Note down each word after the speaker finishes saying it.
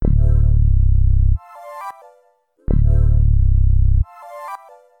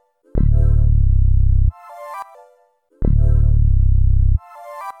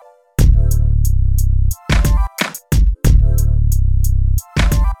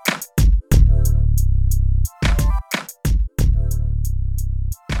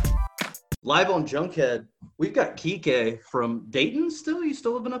Live on Junkhead, we've got Kike from Dayton still. You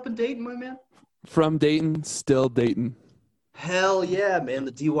still living up in Dayton, my man? From Dayton, still Dayton. Hell yeah, man.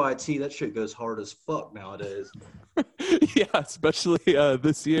 The DYT, that shit goes hard as fuck nowadays. Yeah, especially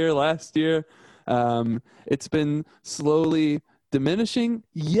this year, last year. It's been slowly diminishing,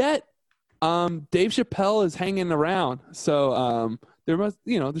 yet Dave Chappelle is hanging around. So there's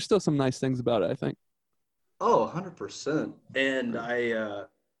still some nice things about it, I think. Oh, 100%. And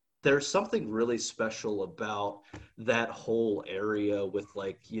there's something really special about that whole area with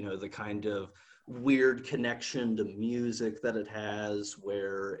like, the kind of weird connection to music that it has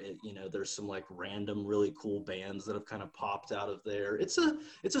where there's some like random really cool bands that have kind of popped out of there. It's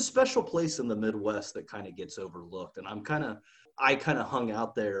a special place in the Midwest that kind of gets overlooked. And I kind of hung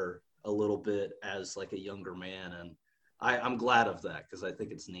out there a little bit as like a younger man, and I'm glad of that because I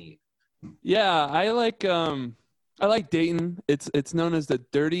think it's neat. Yeah, I like Dayton. It's known as the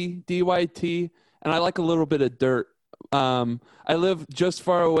Dirty DYT, and I like a little bit of dirt. I live just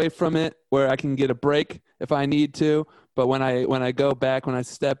far away from it where I can get a break if I need to. But when I go back, when I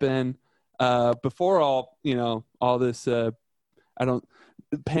step in, before all this I don't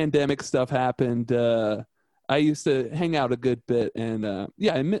pandemic stuff happened. I used to hang out a good bit, and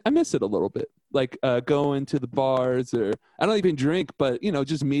I miss it a little bit. Like going to the bars, or I don't even drink, but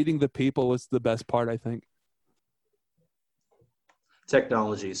just meeting the people was the best part, I think.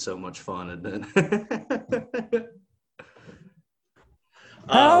 Technology is so much fun, isn't it?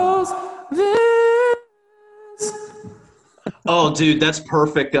 How's this? Oh, dude, that's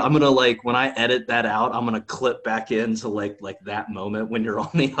perfect. I'm gonna like when I edit that out, I'm gonna clip back into like that moment when you're on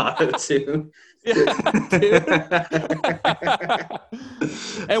the auto tune. Yeah, dude.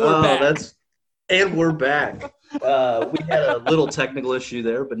 And we're back. And we're back. We had a little technical issue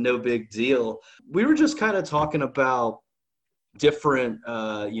there, but no big deal. We were just kind of talking about different,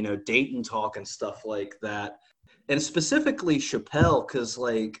 Dayton talk and stuff like that, and specifically Chappelle, because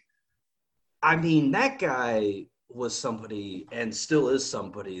that guy was somebody and still is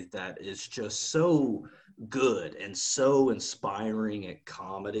somebody that is just so good and so inspiring at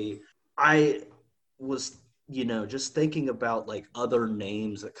comedy. I was, just thinking about like other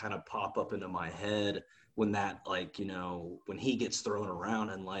names that kind of pop up into my head when that when he gets thrown around,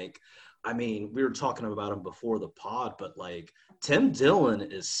 and we were talking about him before the pod, but Tim Dillon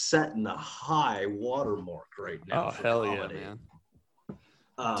is setting a high watermark right now for hell comedy. Yeah,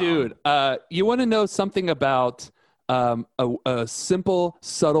 man. Dude, you want to know something about a simple,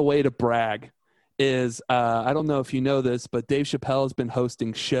 subtle way to brag is, I don't know if you know this, but Dave Chappelle has been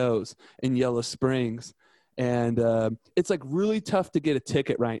hosting shows in Yellow Springs, and it's like really tough to get a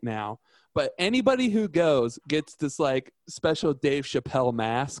ticket right now. But anybody who goes gets this like special Dave Chappelle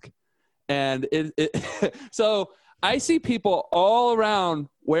mask, and so I see people all around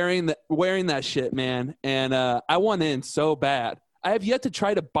wearing that shit, man, and I want in so bad. I have yet to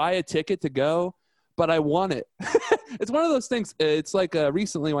try to buy a ticket to go, but I want it. It's one of those things. It's like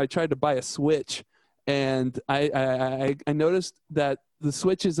recently when I tried to buy a Switch, and I noticed that the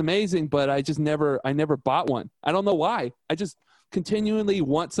Switch is amazing, but I never bought one. I don't know why. I just continually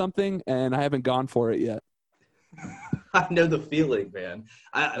want something, and I haven't gone for it yet. I know the feeling, man.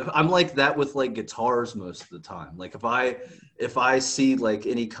 I'm like that with like guitars most of the time. Like if I see like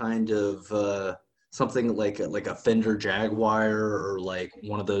any kind of something like a Fender Jaguar or like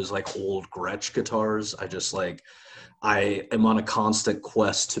one of those like old Gretsch guitars, I am on a constant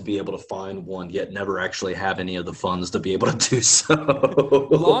quest to be able to find one, yet never actually have any of the funds to be able to do so.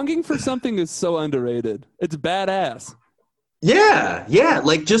 Longing for something is so underrated. It's badass. Yeah.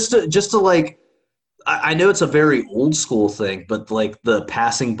 Like just to like, I know it's a very old school thing, but like the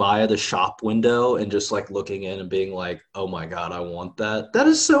passing by of the shop window and just like looking in and being like, oh my God, I want that. That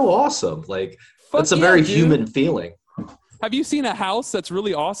is so awesome. Like that's a very human feeling. Have you seen a house that's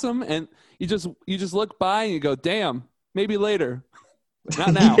really awesome and you just look by and you go, damn, maybe later.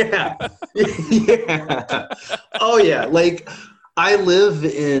 Not now. Yeah. Oh yeah. Like I live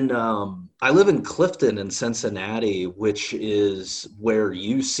in Clifton in Cincinnati, which is where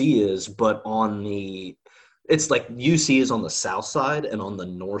UC is, but it's like UC is on the south side, and on the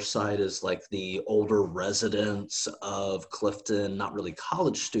north side is like the older residents of Clifton, not really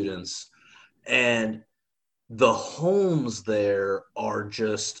college students. And the homes there are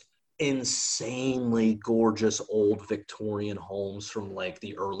just insanely gorgeous old Victorian homes from like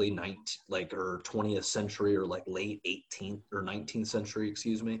the early 20th century or like late 18th or 19th century,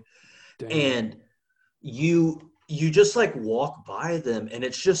 excuse me. Damn. And you just like walk by them, and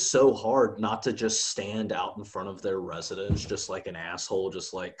it's just so hard not to just stand out in front of their residence just like an asshole,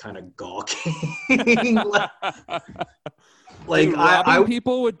 just like kind of gawking. Like Dude, robbing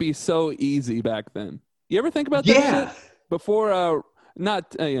people would be so easy back then. You ever think about that shit? Before,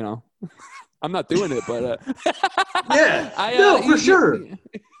 not, I'm not doing it, but for sure.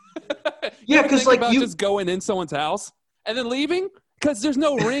 Yeah, because like you just going in someone's house and then leaving because there's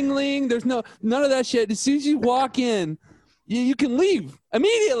no ringling, there's none of that shit. As soon as you walk in, you can leave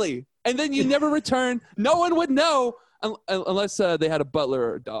immediately, and then you never return. No one would know unless they had a butler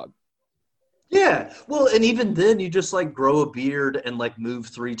or a dog. Yeah, well, and even then, you just like grow a beard and like move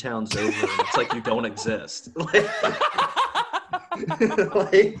 3 towns over, and it's like you don't exist.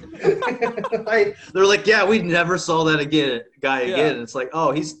 They're like, yeah, we never saw that guy again. And it's like,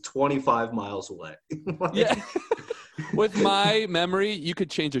 oh, he's 25 miles away. Yeah. With my memory, you could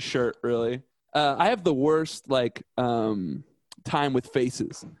change a shirt. Really, I have the worst time with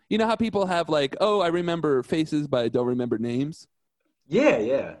faces. You know how people have like, oh, I remember faces, but I don't remember names.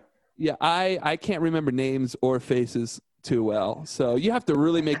 Yeah. I can't remember names or faces too well. So you have to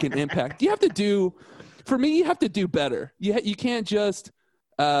really make an impact. You have to do better. You can't just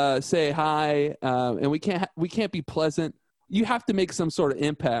say hi, and we can't be pleasant. You have to make some sort of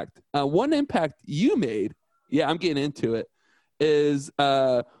impact. One impact you made, I'm getting into it, is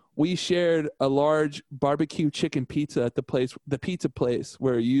we shared a large barbecue chicken pizza at the pizza place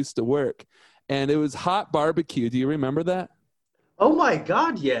where you used to work, and it was hot barbecue. Do you remember that? Oh my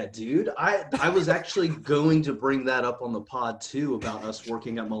God, yeah, dude. I was actually going to bring that up on the pod too about us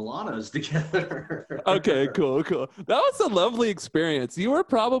working at Milano's together. Okay, cool. That was a lovely experience. You were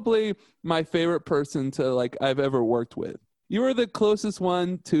probably my favorite person to I've ever worked with. You were the closest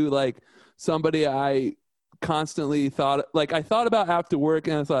one to somebody I constantly thought I thought about after work,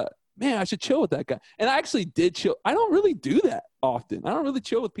 and I thought, man, I should chill with that guy. And I actually did chill. I don't really do that often. I don't really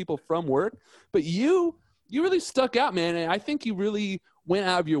chill with people from work, but you really stuck out, man. And I think you really went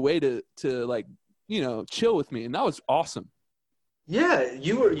out of your way to chill with me. And that was awesome. Yeah,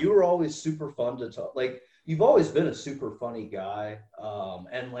 you were always super fun to talk. You've always been a super funny guy.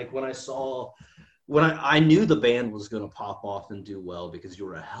 And when I knew the band was going to pop off and do well because you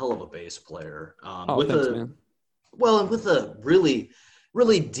were a hell of a bass player. Thanks, man. Well, and with a really,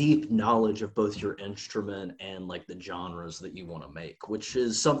 really deep knowledge of both your instrument and the genres that you want to make, which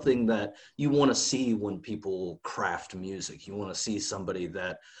is something that you want to see when people craft music. You want to see somebody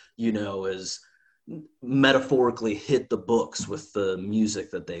that, is metaphorically hit the books with the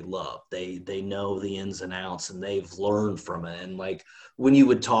music that they love. They know the ins and outs and they've learned from it. And when you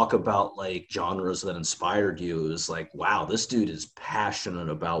would talk about genres that inspired you, it was wow, this dude is passionate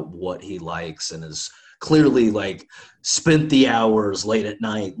about what he likes and is clearly spent the hours late at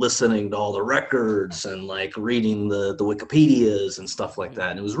night listening to all the records and reading the Wikipedias and stuff like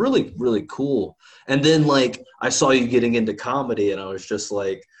that. And it was really, really cool. And then I saw you getting into comedy and I was just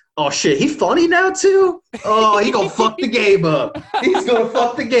oh shit, he funny now too? Oh, he gonna fuck the game up. He's gonna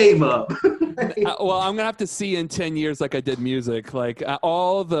fuck the game up. Well, I'm gonna have to see in 10 years like I did music.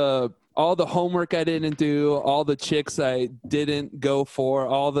 All the homework I didn't do, all the chicks I didn't go for,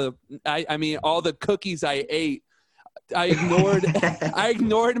 all the cookies I ate, I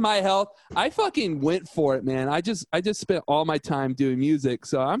ignored my health. I fucking went for it, man. I just spent all my time doing music.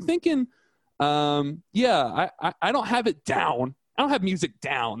 So I'm thinking, I don't have it down. I don't have music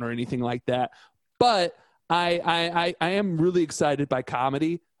down or anything like that. But I am really excited by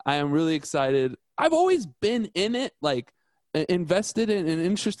comedy. I am really excited. I've always been in it, invested in and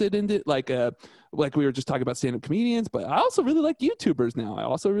interested in it, like we were just talking about stand-up comedians, but I also really like YouTubers now. I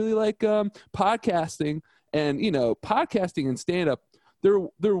also really like podcasting, and podcasting and stand-up,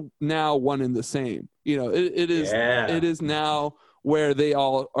 they're now one and the same. It is now where they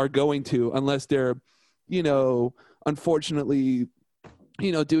all are going to, unless they're unfortunately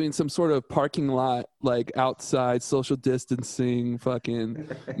doing some sort of parking lot, outside social distancing, fucking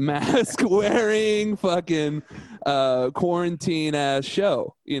mask wearing, fucking quarantine ass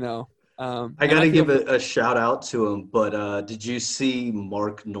show, I got to give a shout out to him, but did you see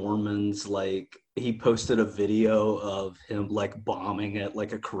Mark Norman's, he posted a video of him bombing at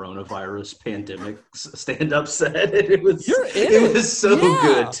a coronavirus pandemic stand-up set, and it was so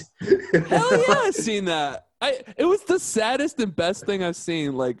good. Hell yeah, I've seen that. It was the saddest and best thing I've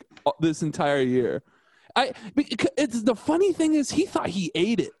seen this entire year. It's the funny thing is he thought he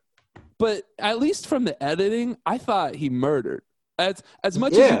ate it, but at least from the editing, I thought he murdered. As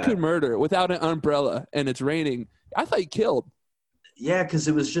much as you could murder without an umbrella and it's raining, I thought he killed. Yeah, because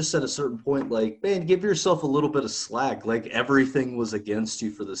it was just at a certain point, man, give yourself a little bit of slack. Everything was against you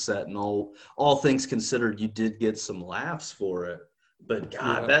for the set, and all things considered, you did get some laughs for it. But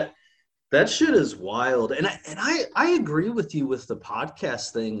God, that shit is wild. And I agree with you with the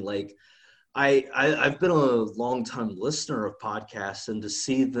podcast thing. I've been a long time listener of podcasts, and to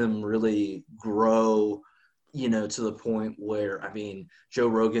see them really grow, to the point where, I mean, Joe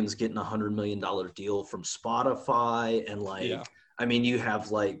Rogan's getting $100 million deal from Spotify, and Yeah. I mean, you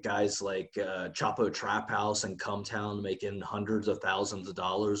have like guys like Chapo Trap House and Cumtown making hundreds of thousands of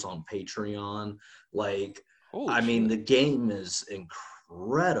dollars on Patreon. Like, Holy I mean, shit. the game is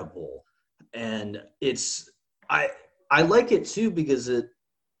incredible, and I like it too because it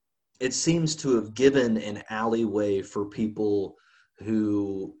seems to have given an alleyway for people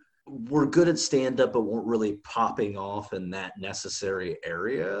who were good at stand-up but weren't really popping off in that necessary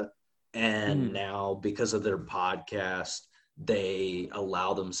area. And now, because of their podcast, they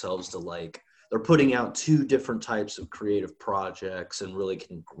allow themselves to they're putting out two different types of creative projects and really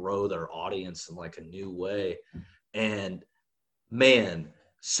can grow their audience in like a new way. And man,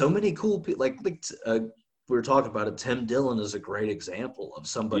 so many cool people we were talking about it. Tim Dillon is a great example of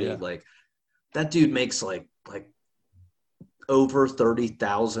somebody like that. Dude makes like over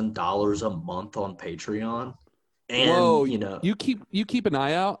 $30,000 a month on Patreon. And whoa, you keep an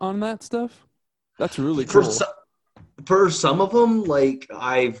eye out on that stuff? That's really cool. For some of them, like,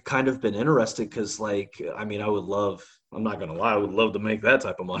 I've kind of been interested because, like, I mean, I'm not gonna lie, I would love to make that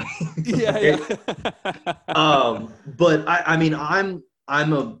type of money. Yeah. But I mean, I'll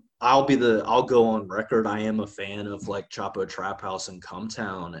go on record. I am a fan of like Chapo Trap House and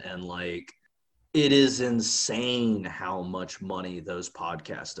Cumtown, and like, it is insane how much money those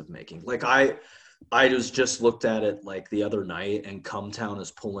podcasts are making. Like, I was just looked at it like the other night, and Cumtown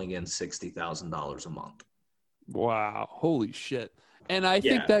is pulling in $60,000 a month. Wow, holy shit. And I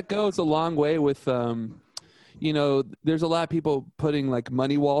think that goes a long way with there's a lot of people putting like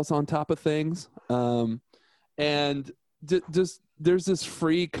money walls on top of things, and just there's this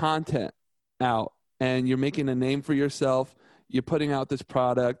free content out, and you're making a name for yourself, you're putting out this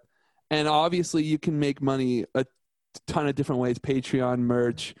product, and obviously you can make money a ton of different ways: Patreon,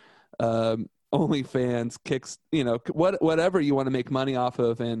 merch, OnlyFans, Kicks, whatever you want to make money off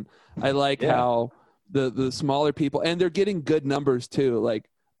of. And I like how the smaller people, and they're getting good numbers too. Like,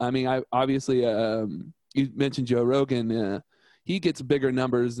 I mean, you mentioned Joe Rogan. He gets bigger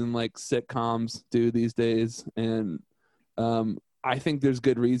numbers than like sitcoms do these days. And I think there's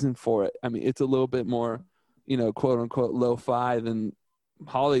good reason for it. I mean, it's a little bit more, quote unquote, lo-fi than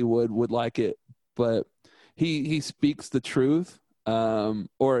Hollywood would like it, but he speaks the truth,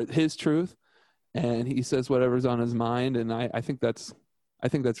 or his truth, and he says whatever's on his mind. And I think that's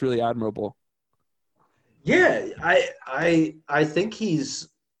really admirable. Yeah, I think he's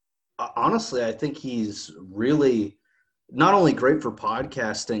honestly, I think he's really not only great for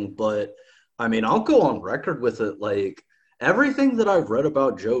podcasting, but I mean, I'll go on record with it. Like, everything that I've read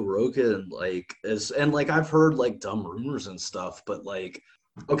about Joe Rogan, I've heard like dumb rumors and stuff, but like,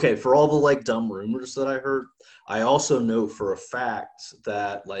 okay, for all the like dumb rumors that I heard, I also know for a fact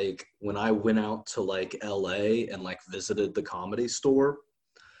that like when I went out to like LA and like visited the Comedy Store,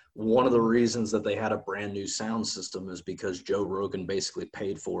 one of the reasons that they had a brand new sound system is because Joe Rogan basically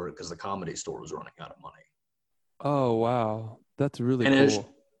paid for it because the Comedy Store was running out of money. Oh, wow. That's really cool.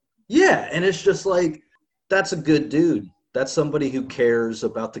 And it's just like, that's a good dude. That's somebody who cares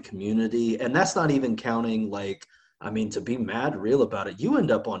about the community. And that's not even counting, like, I mean, to be mad real about it, you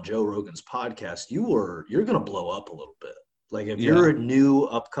end up on Joe Rogan's podcast, you're going to blow up a little bit. Like, if you're a new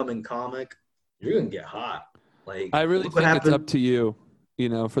upcoming comic, you're going to get hot. Like, I really think it's up to you,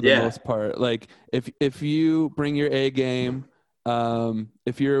 for the most part. Like, if you bring your A game,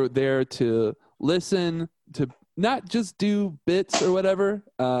 if you're there to listen, to not just do bits or whatever,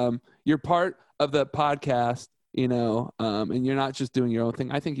 you're part of the podcast, and you're not just doing your own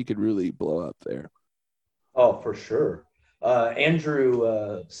thing, I think you could really blow up there. Oh, for sure. Andrew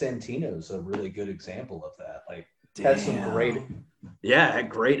Santino's a really good example of that. Like, had some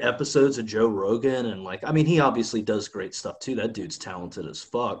great episodes of Joe Rogan, and like, I mean, he obviously does great stuff too. That dude's talented as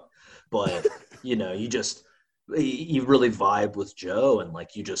fuck. But you really vibe with Joe, and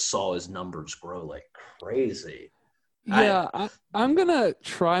like, you just saw his numbers grow like crazy. Yeah, I'm gonna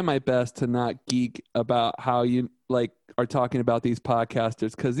try my best to not geek about how you like are talking about these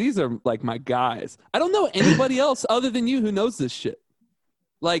podcasters, because these are like my guys. I don't know anybody else other than you who knows this shit.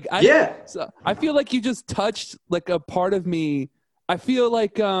 Like, so I feel like you just touched like a part of me. I feel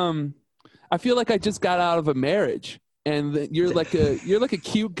like I just got out of a marriage, and you're like a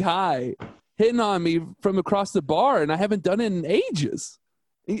cute guy hitting on me from across the bar, and I haven't done it in ages.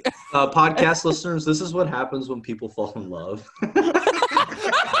 Podcast listeners, this is what happens when people fall in love.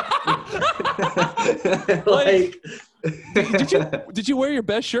 Did you wear your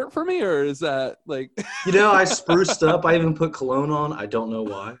best shirt for me, or is that like? I spruced up. I even put cologne on. I don't know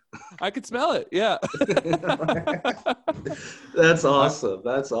why. I could smell it. Yeah. That's awesome.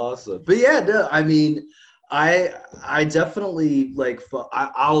 That's awesome. But yeah, no, I mean, I definitely like.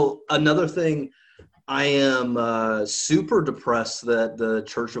 I'll another thing. I am super depressed that the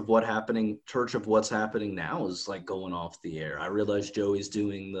Church of What's Happening Now is like going off the air. I realize Joey's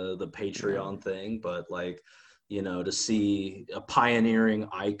doing the Patreon thing, but like, to see a pioneering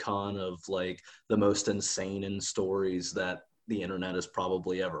icon of like the most insane stories that the internet has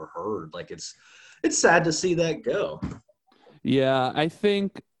probably ever heard, like it's sad to see that go. Yeah, I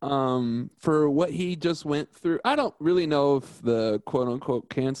think for what he just went through, I don't really know if the quote unquote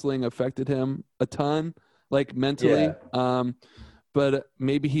canceling affected him a ton, like mentally. Yeah. But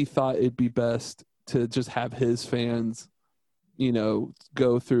maybe he thought it'd be best to just have his fans,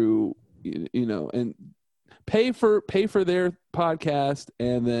 go through, and pay for their podcast,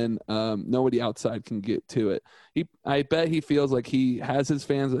 and then nobody outside can get to it. I bet he feels like he has his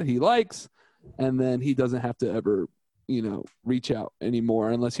fans that he likes, and then he doesn't have to ever reach out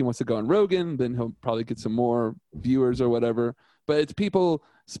anymore unless he wants to go on Rogan. Then he'll probably get some more viewers or whatever. But it's people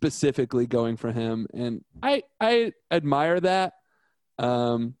specifically going for him, and I admire that.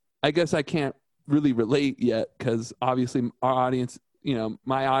 I guess I can't really relate yet because obviously our audience,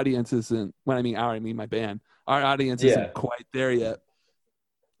 my audience isn't. When I mean our, I mean my band. Our audience isn't quite there yet.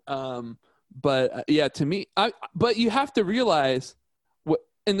 But yeah, to me, but you have to realize what,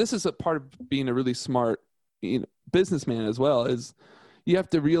 and this is a part of being a really smart, businessman as well, is you have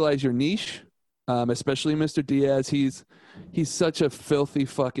to realize your niche, especially Mr. Diaz. He's such a filthy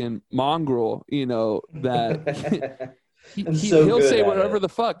fucking mongrel, that he'll say whatever the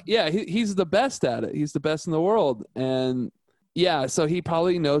fuck. Yeah, he's the best at it. He's the best in the world. And yeah, so he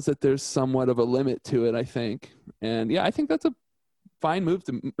probably knows that there's somewhat of a limit to it, I think. And yeah, I think that's a fine move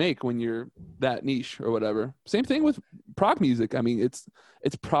to make when you're that niche or whatever. Same thing with prog music. I mean, it's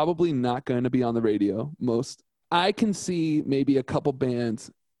probably not going to be on the radio. I can see maybe a couple bands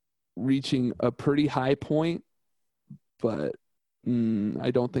reaching a pretty high point, but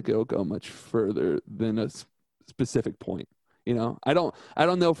I don't think it'll go much further than a specific point. I don't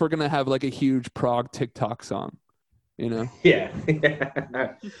know if we're gonna have like a huge prog TikTok song. Yeah.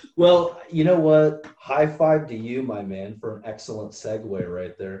 Well, you know what? High five to you, my man, for an excellent segue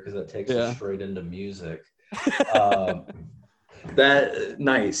right there, because that takes us straight into music. That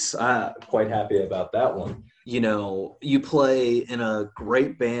nice. Quite happy about that one. You play in a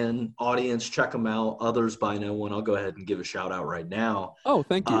great band. Audience, check them out. Others by no one. I'll go ahead and give a shout out right now. Oh,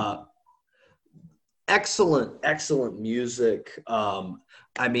 thank you. Excellent music.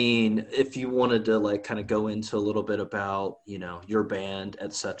 I mean, if you wanted to like kind of go into a little bit about, your band,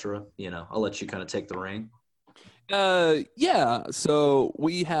 etc., I'll let you kind of take the reign. Yeah. So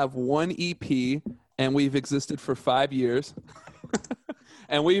we have one EP and we've existed for 5 years.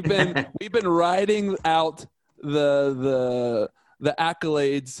 And we've been riding out the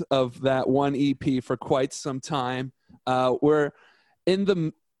accolades of that one EP for quite some time. We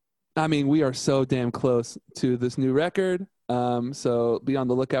are so damn close to this new record. So be on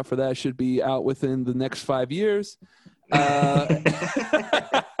the lookout for that. Should be out within the next 5 years.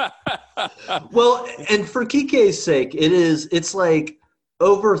 Well, and for Kike's sake, it's like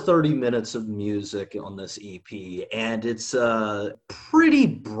over 30 minutes of music on this EP, and it's a pretty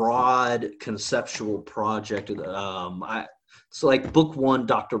broad conceptual project. It's like book one,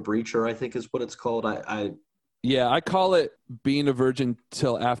 Dr. Breacher, I think is what it's called. I call it being a virgin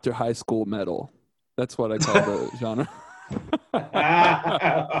till after high school metal. That's what I call the genre. that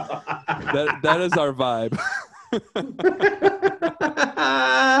is our vibe.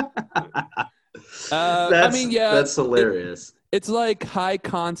 That's hilarious. It's like high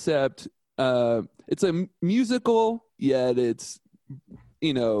concept. It's a musical, yet it's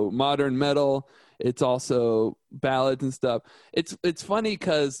modern metal. It's also ballads and stuff. It's funny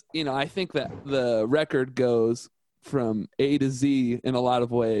because I think that the record goes from A to Z in a lot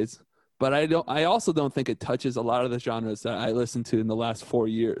of ways, but I also don't think it touches a lot of the genres that I listened to in the last 4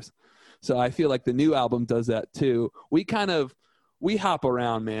 years. So I feel like the new album does that too. We hop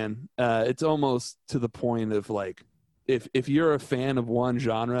around, man. It's almost to the point of like, if you're a fan of one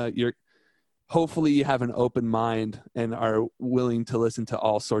genre, hopefully you have an open mind and are willing to listen to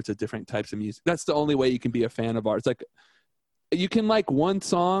all sorts of different types of music. That's the only way you can be a fan of ours. Like, you can like one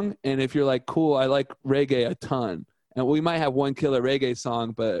song, and if you're like, cool, I like reggae a ton, and we might have one killer reggae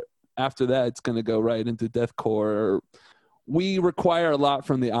song, but after that, it's going to go right into deathcore. We require a lot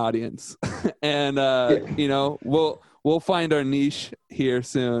from the audience, and we'll we'll find our niche here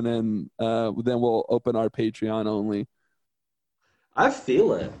soon, and then we'll open our Patreon only. I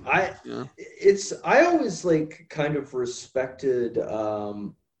feel it. I always like kind of respected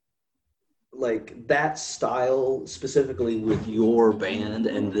like that style specifically with your band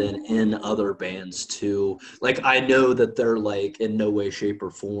and then in other bands too. Like I know that they're like in no way, shape,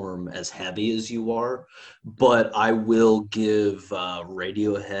 or form as heavy as you are, but I will give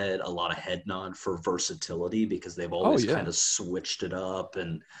Radiohead a lot of head nod for versatility because they've always kind of switched it up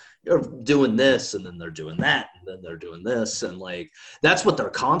and they're doing this and then they're doing that and then they're doing this, and like that's what their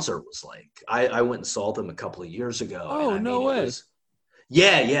concert was like. I went and saw them a couple of years ago. Oh, and no way.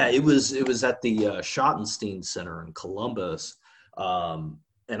 Yeah, it was at the Schottenstein Center in Columbus, and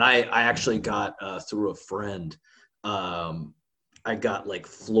I actually got through a friend. I got like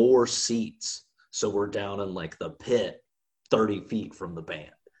floor seats, so we're down in like the pit, 30 feet from the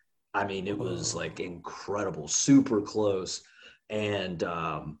band. I mean, it was like incredible, super close, and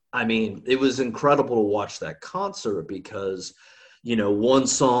I mean, it was incredible to watch that concert because one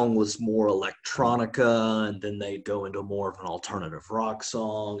song was more electronica, and then they'd go into more of an alternative rock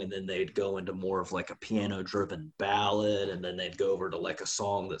song, and then they'd go into more of like a piano-driven ballad, and then they'd go over to like a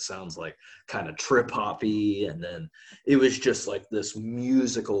song that sounds like kind of trip-hoppy, and then it was just like this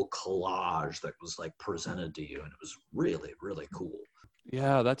musical collage that was like presented to you, and it was really, really cool.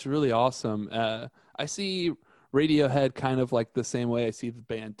 Yeah, that's really awesome. I see Radiohead kind of like the same way I see the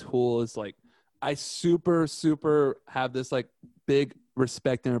band Tool is like, I super, super have this like big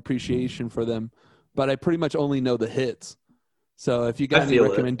respect and appreciation for them, but I pretty much only know the hits. So if you got any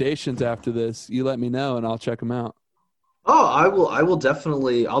recommendations after this, you let me know and I'll check them out. Oh, I will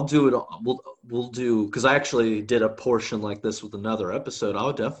definitely. I'll do it. We'll do, because I actually did a portion like this with another episode.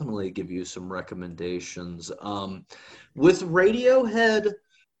 I'll definitely give you some recommendations. With Radiohead,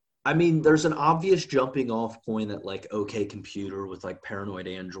 I mean, there's an obvious jumping off point at like OK Computer with like Paranoid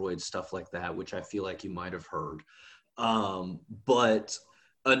Android, stuff like that, which I feel like you might have heard. But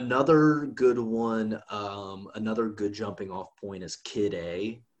another good one, another good jumping off point is Kid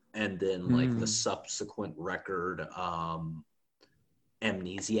A, and then like the subsequent record,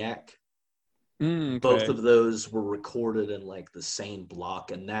 Amnesiac. Okay. Both of those were recorded in like the same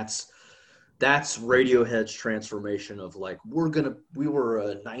block, and that's Radiohead's transformation of like we were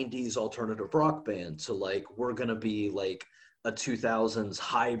a 90s alternative rock band to like we're gonna be like a 2000s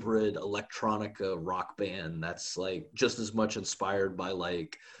hybrid electronica rock band that's like just as much inspired by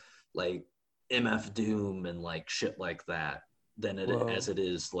like MF Doom and like shit like that than as it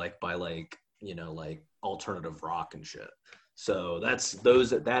is like by like like alternative rock and shit. So that's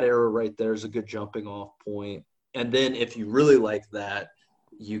that era right there is a good jumping off point. And then if you really like that,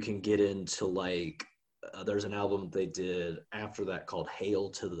 you can get into like there's an album they did after that called Hail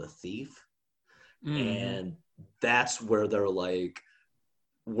to the Thief. And that's where they're like,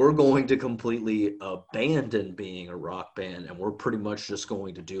 we're going to completely abandon being a rock band, and we're pretty much just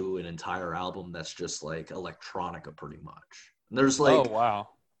going to do an entire album that's just like electronica pretty much. And there's like, oh wow,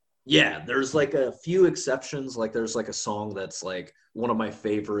 yeah, there's like a few exceptions. Like there's like a song that's like one of my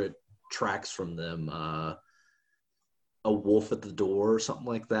favorite tracks from them, A Wolf at the Door or something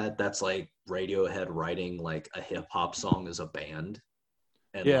like that. That's like Radiohead writing like a hip hop song as a band.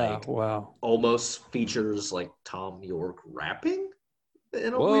 And like wow, almost features like Tom York rapping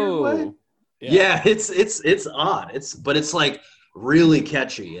in a weird way. Yeah, it's odd. But it's like really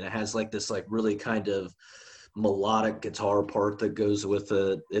catchy, and it has like this like really kind of melodic guitar part that goes with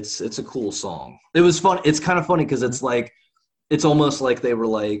it. It's a cool song. It was fun. It's kind of funny because it's like it's almost like they were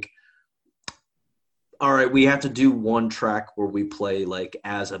like, all right, we have to do one track where we play like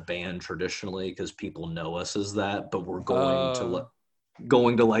as a band traditionally because people know us as that, but we're going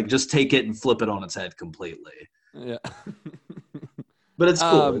to like just take it and flip it on its head completely. Yeah. But it's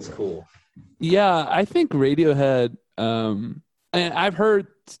cool. It's cool. Yeah, I think Radiohead, and I've heard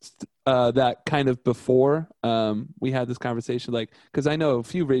that kind of before. We had this conversation, like, because I know a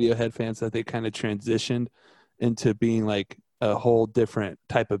few Radiohead fans that they kind of transitioned into being like a whole different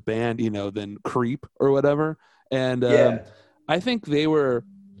type of band, than Creep or whatever. And I think they were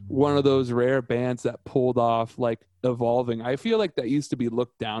one of those rare bands that pulled off like evolving. I feel like that used to be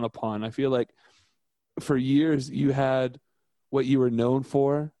looked down upon. I feel like for years you had what you were known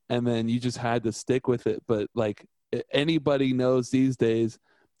for and then you just had to stick with it. But like anybody knows these days,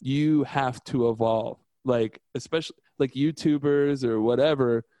 you have to evolve. Like especially like YouTubers or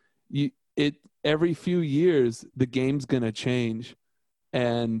whatever, every few years the game's gonna change.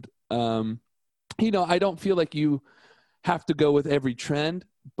 And I don't feel like you have to go with every trend,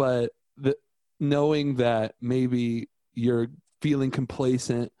 but knowing that maybe you're feeling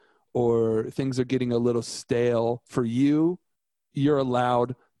complacent or things are getting a little stale for you, you're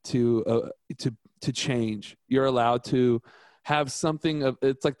allowed to change. You're allowed to have something of,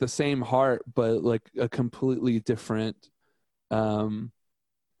 it's like the same heart, but like a completely different,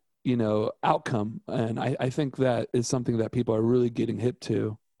 outcome. And I think that is something that people are really getting hip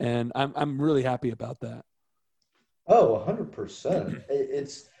to. And I'm really happy about that. Oh, 100%.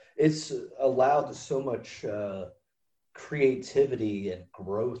 It's allowed so much creativity and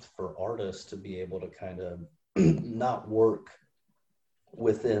growth for artists to be able to kind of not work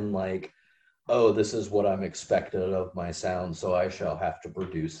within like, oh, this is what I'm expected of my sound, so I shall have to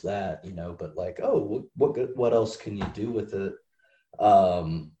produce that, but like, oh, what else can you do with it?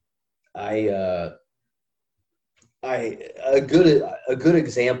 A good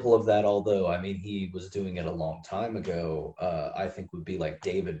example of that, although I mean he was doing it a long time ago, I think would be like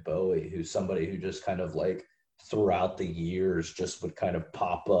David Bowie, who's somebody who just kind of like throughout the years just would kind of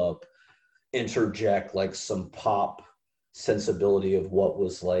pop up, interject like some pop sensibility of what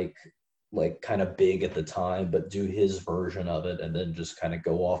was like kind of big at the time, but do his version of it and then just kind of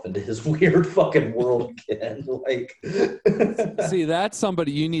go off into his weird fucking world again. Like, see, that's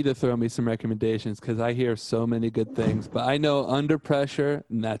somebody you need to throw me some recommendations, because I hear so many good things, but I know Under Pressure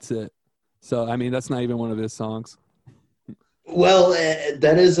and that's it. So, I mean, that's not even one of his songs. Well,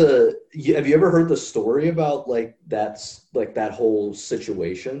 that is have you ever heard the story about like that's like that whole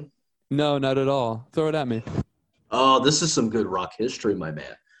situation? No, not at all. Throw it at me. Oh, this is some good rock history, my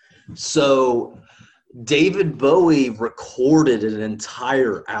man. So David Bowie recorded an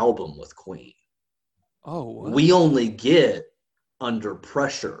entire album with Queen. Oh, what? We only get Under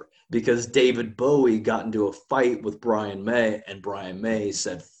Pressure because David Bowie got into a fight with Brian May, and Brian May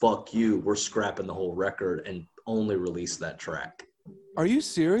said, fuck you, we're scrapping the whole record, and only released that track. Are you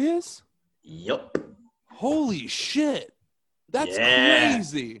serious? Yup. Holy shit. That's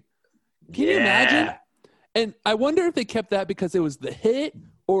crazy. Can you imagine? And I wonder if they kept that because it was the hit,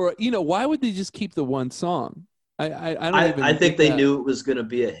 or, why would they just keep the one song? I think they knew it was going to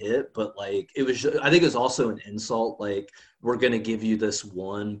be a hit, but like it was, I think it was also an insult. Like, we're going to give you this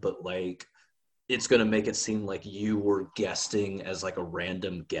one, but like, it's going to make it seem like you were guesting as like a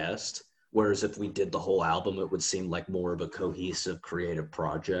random guest. Whereas if we did the whole album, it would seem like more of a cohesive creative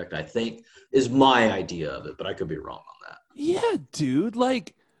project, I think is my idea of it, but I could be wrong on that. Yeah, dude.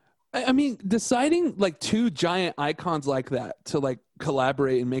 Like, I mean, deciding like two giant icons like that to like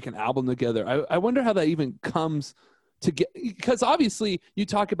collaborate and make an album together. I wonder how that even comes to get, because obviously you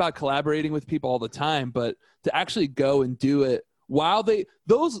talk about collaborating with people all the time, but to actually go and do it while they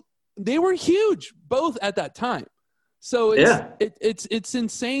were huge both at that time. So it's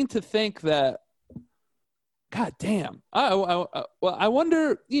insane to think that. God damn. Well, I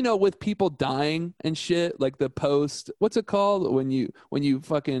wonder, with people dying and shit, like the post, what's it called when you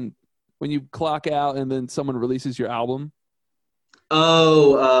clock out and then someone releases your album?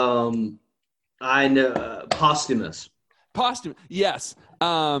 Oh, I know, posthumous. Yes.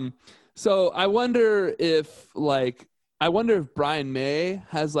 So I wonder if Brian May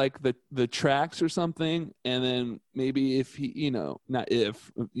has like the tracks or something, and then maybe if he, not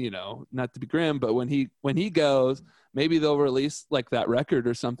to be grim, but when he goes, maybe they'll release like that record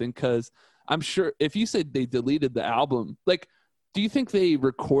or something. Cause I'm sure if you said they deleted the album, like, do you think they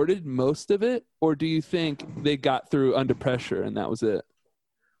recorded most of it, or do you think they got through Under Pressure and that was it?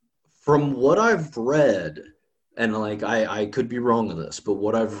 From what I've read, and like I could be wrong on this, but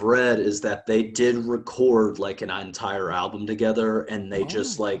what I've read is that they did record like an entire album together, and they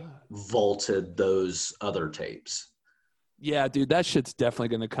just like vaulted those other tapes. Yeah, dude, that shit's definitely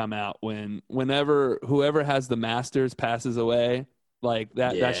going to come out whenever whoever has the masters passes away. Like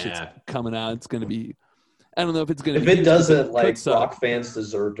that shit's coming out. It's going to be. I don't know if it's going to. If it doesn't, like, rock fans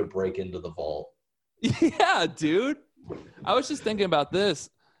deserve to break into the vault. Yeah, dude. I was just thinking about this.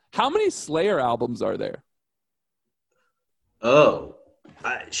 How many Slayer albums are there? Oh,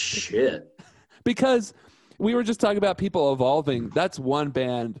 shit. Because we were just talking about people evolving. That's one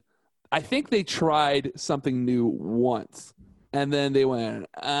band. I think they tried something new once, and then they went,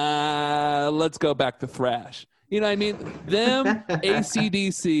 let's go back to thrash. You know what I mean? Them,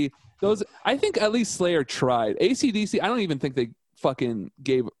 AC/DC. Those, I think at least Slayer tried. AC/DC, I don't even think they I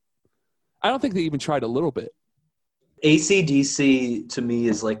don't think they even tried a little bit. AC/DC to me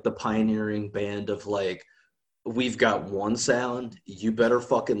is like the pioneering band of like, we've got one sound, you better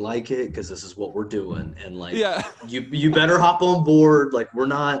fucking like it because this is what we're doing. And like, you better hop on board. Like, we're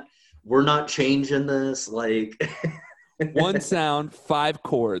not changing this. Like, one sound, 5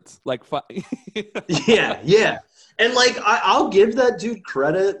 chords, like 5. Yeah. And like, I'll give that dude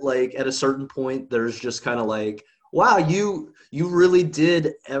credit. Like, at a certain point, there's just kind of like, Wow, you really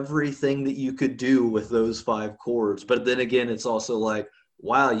did everything that you could do with those 5 chords. But then again, it's also like,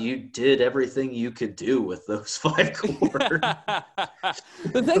 wow, you did everything you could do with those 5 chords.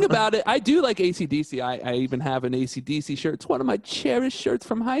 The thing about it, I do like AC/DC. I even have an AC/DC shirt. It's one of my cherished shirts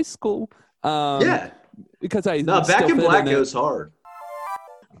from high school. Yeah. Because I No, Back in Black goes hard.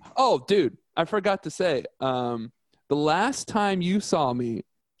 Oh, dude, I forgot to say, the last time you saw me,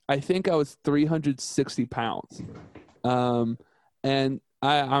 I think I was 360 pounds. And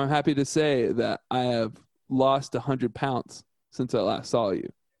I'm happy to say that I have lost 100 pounds since I last saw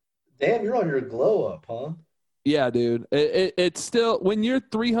you. Damn, you're on your glow up, huh? Yeah, dude. It's still, when you're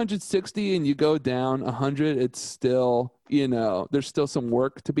 360 and you go down 100, it's still, there's still some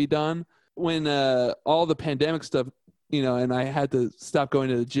work to be done. When all the pandemic stuff, and I had to stop going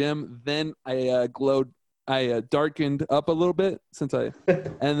to the gym, then I darkened up a little bit and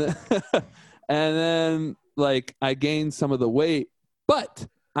then like I gained some of the weight, but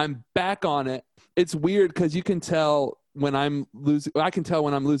I'm back on it. It's weird because you can tell when I'm losing. I can tell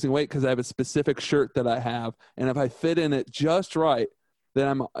when I'm losing weight because I have a specific shirt that I have, and if I fit in it just right,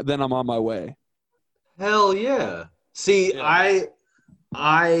 then I'm on my way. Hell yeah! See, Yeah.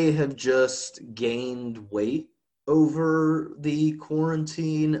 I have just gained weight over the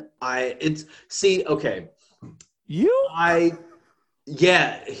quarantine. Okay. Here's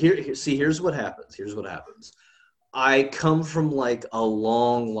what happens. I come from like a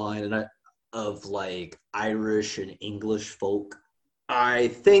long line of like Irish and English folk. I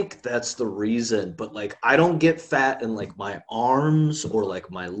think that's the reason, but like I don't get fat in like my arms or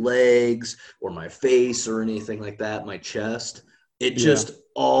like my legs or my face or anything like that, my chest. It just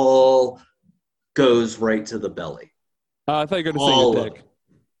all goes right to the belly. I thought you were going to say your dick.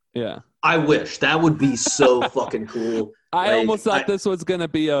 Yeah. I wish. That would be so fucking cool. I almost thought this was going to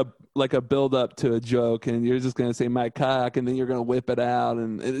be a build up to a joke, and you're just going to say my cock, and then you're going to whip it out.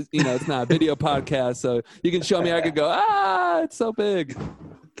 And it's not a video podcast, so you can show me. I could go, it's so big.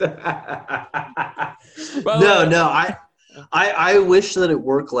 I wish that it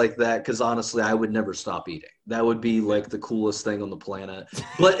worked like that, because honestly, I would never stop eating. That would be like the coolest thing on the planet.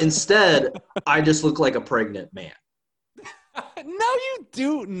 But instead, I just look like a pregnant man. No, you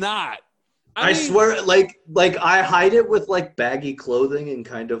do not. I swear, like I hide it with like baggy clothing and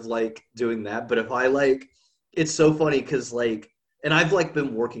kind of like doing that. But if I like, it's so funny because like, and I've like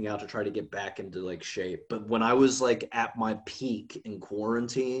been working out to try to get back into like shape. But when I was like at my peak in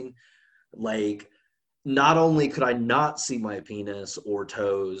quarantine, like not only could I not see my penis or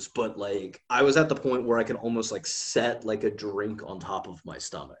toes, but like I was at the point where I could almost like set like a drink on top of my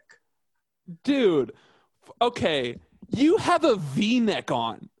stomach. Dude, okay, you have a V-neck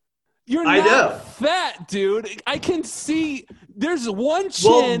on. You're not fat, dude. I can see there's one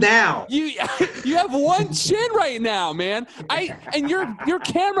chin. Well, now you have one chin right now, man. And your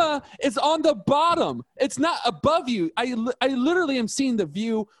camera is on the bottom. It's not above you. I literally am seeing the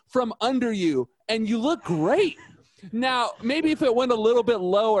view from under you, and you look great. Now, maybe if it went a little bit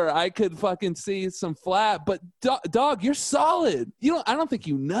lower, I could fucking see some flat. But dog, you're solid. I don't think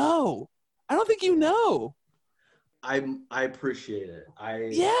you know. I appreciate it.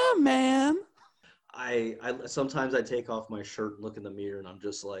 Yeah, man. I sometimes I take off my shirt and look in the mirror and I'm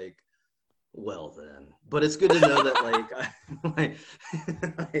just like, well then. But it's good to know that like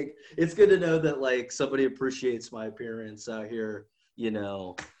it's good to know that like somebody appreciates my appearance out here. You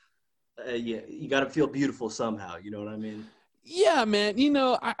got to feel beautiful somehow. You know what I mean? Yeah, man.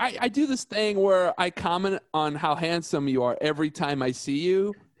 I do this thing where I comment on how handsome you are every time I see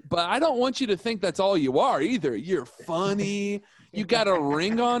you. But I don't want you to think that's all you are either. You're funny. You got a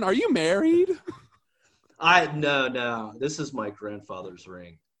ring on. Are you married? No. This is my grandfather's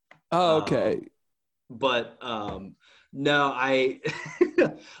ring. Oh, okay. No, I.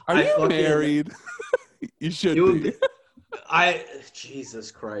 Are you married? You should be.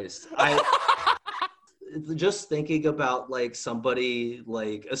 Jesus Christ. Just thinking about like somebody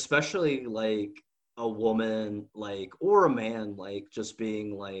like, especially like a woman like or a man like just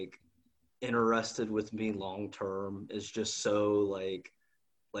being like interested with me long term is just so like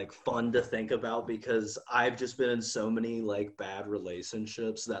fun to think about, because I've just been in so many like bad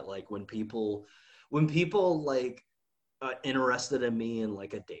relationships that like when people like interested in me in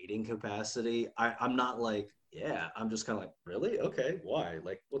like a dating capacity, I'm not like, yeah, I'm just kind of like, really? Okay, why?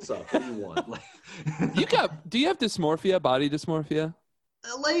 Like, what's up? What do you want? Like, do you have dysmorphia, body dysmorphia?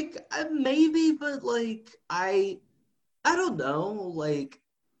 Like maybe, but like I don't know. Like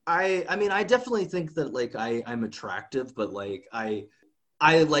I mean, I definitely think that like I'm attractive, but like I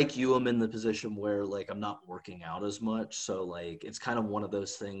I like you. I'm in the position where like I'm not working out as much, so like it's kind of one of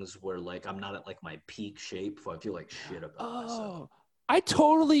those things where like I'm not at like my peak shape, so I feel like shit about myself. I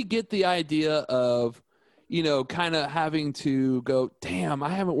totally get the idea of, kind of having to go, damn, I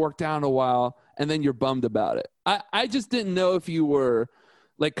haven't worked out in a while, and then you're bummed about it. I just didn't know if you were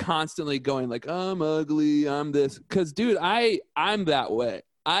like constantly going like, I'm ugly, I'm this, because dude, I'm that way.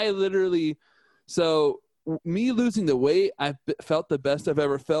 I literally, so me losing the weight, I've felt the best I've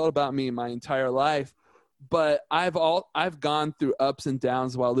ever felt about me my entire life. But I've gone through ups and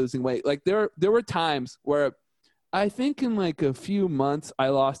downs while losing weight. Like there were times where I think in like a few months I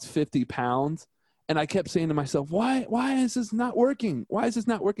lost 50 pounds, and I kept saying to myself, why is this not working? Why is this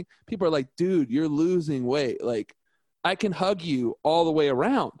not working? People are like, dude, you're losing weight. Like I can hug you all the way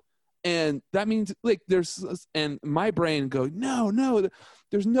around. And that means like and my brain go, no,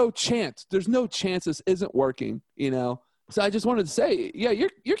 there's no chance. There's no chance this isn't working, So I just wanted to say, yeah,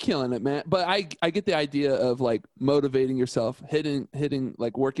 you're killing it, man. But I get the idea of like motivating yourself, hitting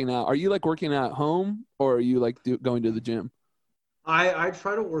like working out. Are you like working out at home, or are you like going to the gym? I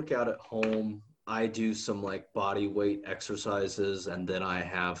try to work out at home. I do some like body weight exercises, and then I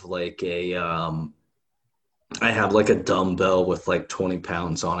have like a dumbbell with like 20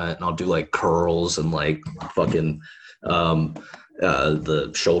 pounds on it, and I'll do like curls and like fucking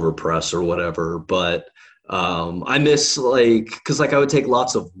the shoulder press or whatever. But I miss like, because like I would take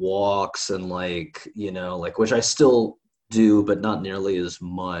lots of walks and like, like, which I still do, but not nearly as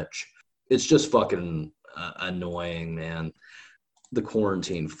much. It's just fucking annoying, man. The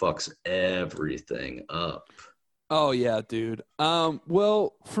quarantine fucks everything up. Oh yeah, dude.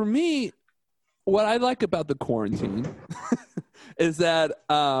 Well, for me, what I like about the quarantine is that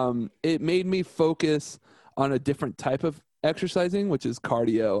it made me focus on a different type of exercising, which is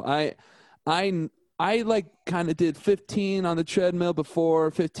cardio. I like kind of did 15 on the treadmill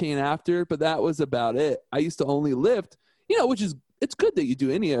before, 15 after, but that was about it. I used to only lift, which is, it's good that you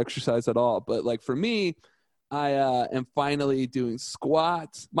do any exercise at all. But like for me, I am finally doing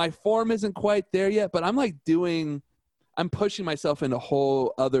squats. My form isn't quite there yet, but I'm pushing myself in a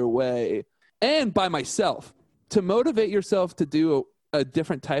whole other way, and by myself. To motivate yourself to do a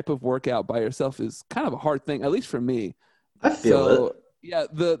different type of workout by yourself is kind of a hard thing, at least for me. I feel it. Yeah,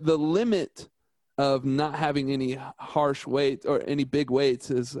 the limit of not having any harsh weight or any big weights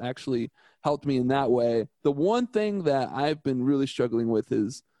has actually helped me in that way. The one thing that I've been really struggling with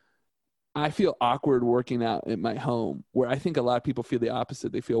is I feel awkward working out at my home, where I think a lot of people feel the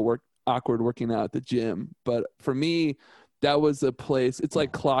opposite. They feel awkward working out at the gym. But for me, that was a place, it's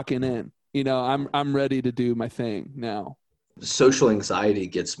like clocking in. I'm ready to do my thing now. Social anxiety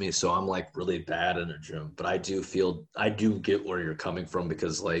gets me, so I'm like really bad in a gym. But I do get where you're coming from,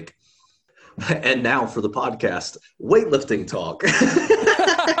 because like, and now for the podcast, weightlifting talk.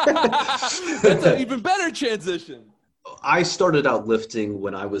 That's an even better transition. I started out lifting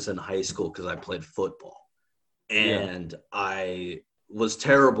when I was in high school because I played football, and I was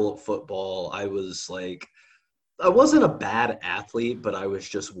terrible at football. I wasn't a bad athlete, but I was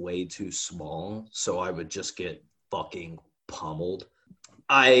just way too small, so I would just get fucking pummeled.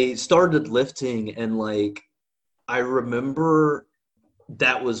 I started lifting, and like I remember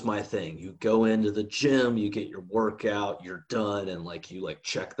that was my thing. You go into the gym, you get your workout, you're done, and like you like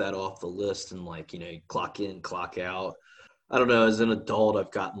check that off the list, and like, you clock in, clock out. I don't know, as an adult,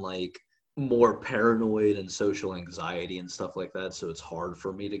 I've gotten like more paranoid and social anxiety and stuff like that, so it's hard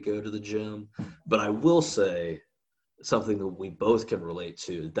for me to go to the gym. But I will say something that we both can relate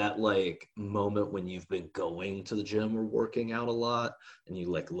to, that like moment when you've been going to the gym or working out a lot, and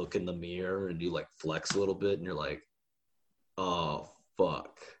you like look in the mirror and you like flex a little bit, and you're like, oh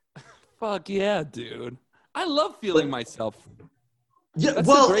fuck yeah, dude. I love feeling myself. Yeah, that's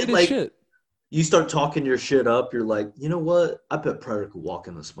well, the greatest like, shit. You start talking your shit up. You're like, you know what? I bet Predator could walk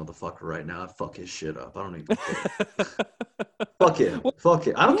in this motherfucker right now. I'd fuck his shit up. I don't even care. Fuck him. Fuck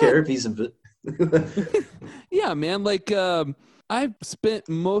it. I don't care if he's in. Yeah, man. Like, I've spent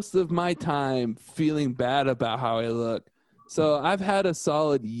most of my time feeling bad about how I look. So I've had a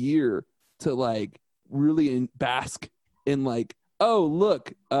solid year to like really bask in like, oh,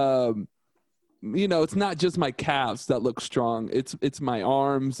 look, it's not just my calves that look strong. It's my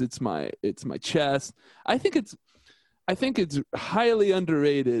arms. It's my chest. I think it's highly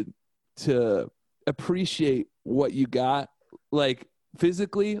underrated to appreciate what you got, like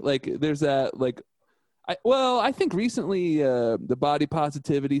physically. Like there's that, like, I think recently the body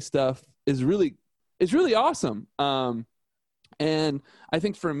positivity stuff is really awesome. And I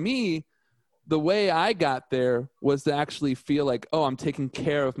think for me, the way I got there was to actually feel like, oh, I'm taking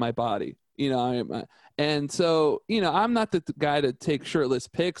care of my body. And so, I'm not the guy to take shirtless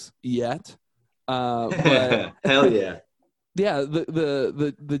pics yet. But hell yeah. Yeah,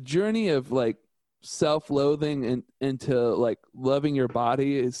 the journey of like self-loathing and into like loving your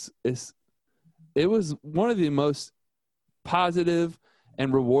body it was one of the most positive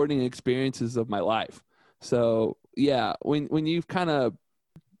and rewarding experiences of my life. So yeah, when you've kind of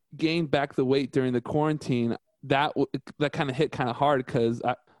gained back the weight during the quarantine, that kind of hit kind of hard because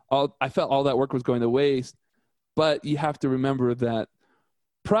I felt all that work was going to waste. But you have to remember that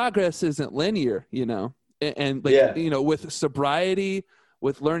progress isn't linear, and like, yeah. With sobriety,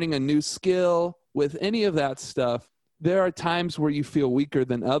 with learning a new skill, with any of that stuff, there are times where you feel weaker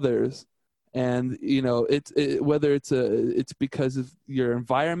than others. And, whether it's because of your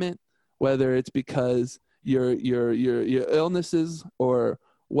environment, whether it's because your illnesses or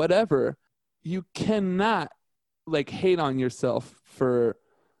whatever, you cannot like hate on yourself for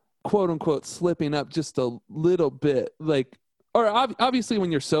quote unquote slipping up just a little bit. Like, or obviously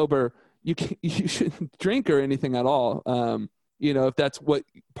when you're sober, you shouldn't drink or anything at all. If that's what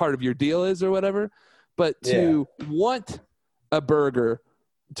part of your deal is or whatever, but to want a burger,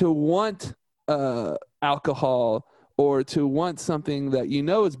 to want alcohol, or to want something that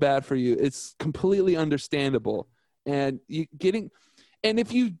is bad for you, it's completely understandable. And and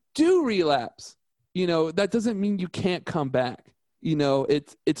if you do relapse, that doesn't mean you can't come back.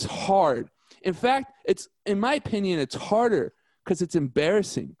 It's hard. In fact, in my opinion, it's harder because it's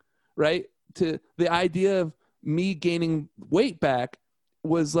embarrassing, right? To the idea of me gaining weight back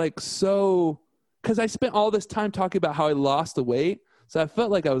was like, so, because I spent all this time talking about how I lost the weight. So I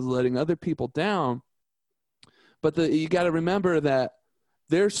felt like I was letting other people down. But you got to remember that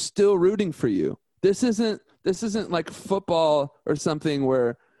they're still rooting for you. This isn't like football or something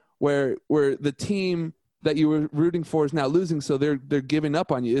where the team that you were rooting for is now losing, so they're giving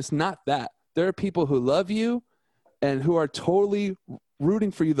up on you. It's not that. There are people who love you and who are totally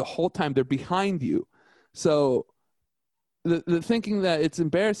rooting for you the whole time. They're behind you. So the thinking that it's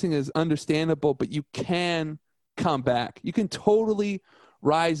embarrassing is understandable, but you can come back. You can totally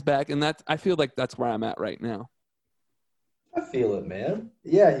rise back, and I feel like that's where I'm at right now. I feel it, man.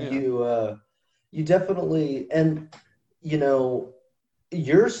 Yeah. You definitely, and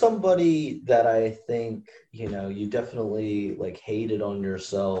you're somebody that I think, you definitely like hated on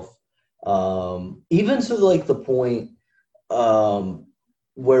yourself. Even to like the point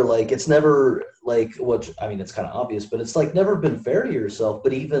where like it's never like, it's kind of obvious, but it's like never been fair to yourself.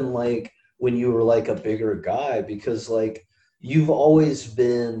 But even like when you were like a bigger guy, because like you've always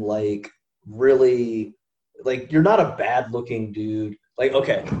been like really like, you're not a bad looking dude. Like,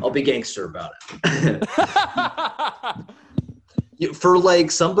 okay, I'll be gangster about it. For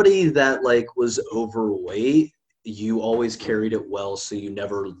like somebody that like was overweight, you always carried it well, so you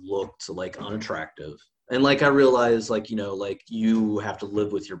never looked like unattractive. And like I realized, like, like you have to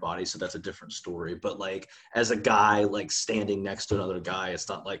live with your body, so that's a different story. But like as a guy, like standing next to another guy, it's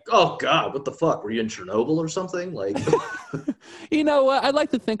not like, oh God, what the fuck? Were you in Chernobyl or something? Like, you know what? I'd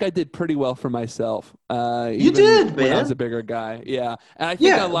like to think I did pretty well for myself. You did, man. When I was a bigger guy, yeah. And I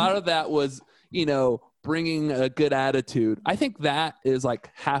think a lot of that was, bringing a good attitude. I think that is like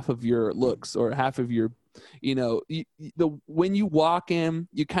half of your looks or half of your, when you walk in,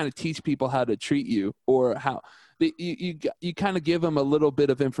 you kind of teach people how to treat you, or how you kind of give them a little bit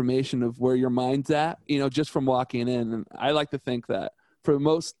of information of where your mind's at, just from walking in. And I like to think that for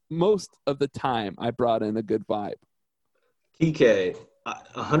most of the time, I brought in a good vibe. TK, I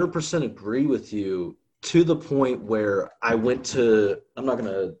 100% agree with you, to the point where I'm not going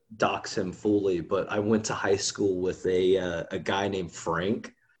to dox him fully, but I went to high school with a guy named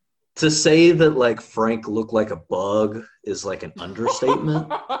Frank. To say that like Frank looked like a bug is like an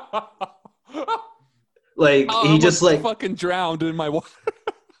understatement. Like he just like fucking drowned in my water.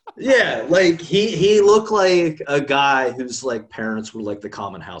 Yeah, like he looked like a guy whose like parents were like the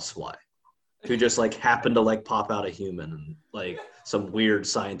common housefly, who just like happened to like pop out a human and like some weird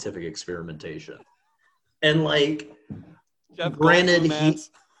scientific experimentation. And like, Jeff granted,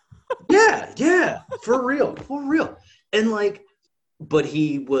 yeah, for real. And like, but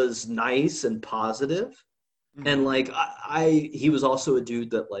he was nice and positive. Mm-hmm. And like, he was also a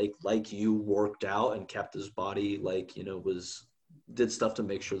dude that like you worked out and kept his body like, did stuff to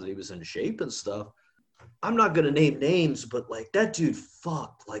make sure that he was in shape and stuff. I'm not going to name names, but like that dude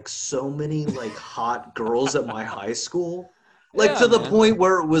fucked like so many like hot girls at my high school, like to the point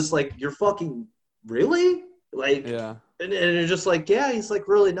where it was like, you're fucking really? Like, yeah. And it's just like, yeah, he's like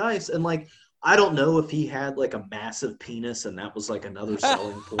really nice. And like, I don't know if he had like a massive penis and that was like another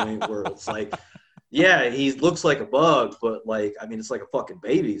selling point where it's like, Yeah, he looks like a bug, but like, I mean, it's like a fucking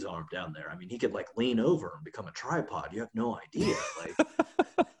baby's arm down there. I mean, he could like lean over and become a tripod. You have no idea. Like,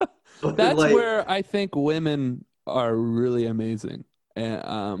 but That's like, where I think women are really amazing.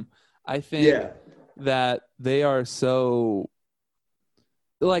 And I think yeah, that they are so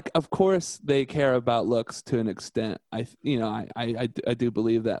like, of course they care about looks to an extent. I do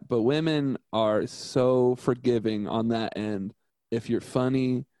believe that, but women are so forgiving on that end. If you're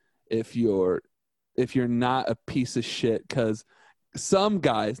funny, if you're not a piece of shit, because some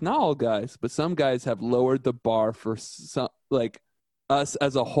guys, not all guys, but some guys have lowered the bar for some, like us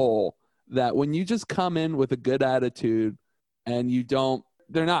as a whole, that when you just come in with a good attitude and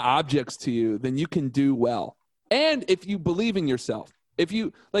they're not objects to you, then you can do well. And if you believe in yourself, if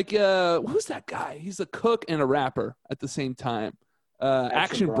you like, who's that guy? He's a cook and a rapper at the same time.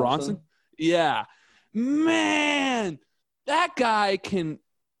 Action Bronson. Yeah, man, that guy can.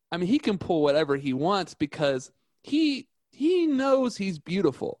 I mean, he can pull whatever he wants because he knows he's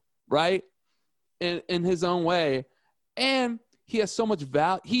beautiful, right? In his own way, and he has so much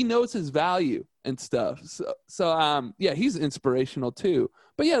value. He knows his value and stuff. So yeah, he's inspirational too.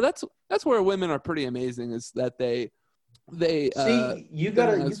 But yeah, that's where women are pretty amazing, is that they see, you they're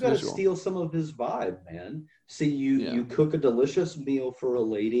gotta not you as gotta visual. steal some of his vibe, man. See, you Yeah. you cook a delicious meal for a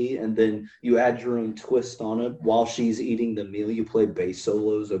lady, and then you add your own twist on it while she's eating the meal. You play bass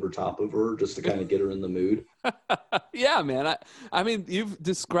solos over top of her just to kind of get her in the mood. Yeah, man. I mean, you've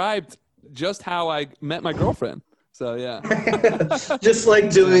described just how I met my girlfriend. So yeah. Just like Yeah.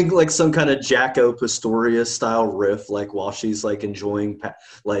 doing like some kind of Jaco Pastorius style riff, like while she's like enjoying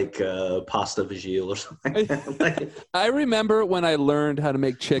pasta visual or something like that. Like, I remember when I learned how to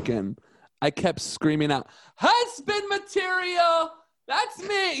make chicken, I kept screaming out, "Husband material! That's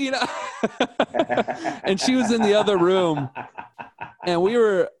me!" And she was in the other room, and we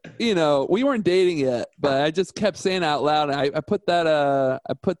weren't dating yet, but I just kept saying out loud, and I put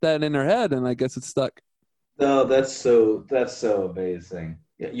that in her head, and I guess it stuck. no, that's so amazing.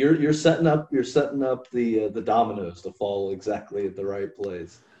 Yeah, you're setting up the dominoes to fall exactly at the right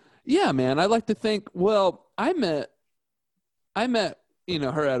place. Yeah, man. I like to think. Well, I met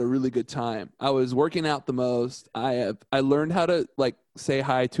her at a really good time. I was working out the most. I learned how to like say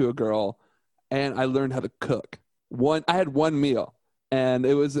hi to a girl, and I learned how to cook. I had one meal, and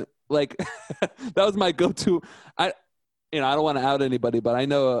it was like that was my go-to. I don't want to out anybody, but I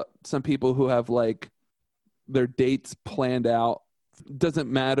know some people who have like their dates planned out. Doesn't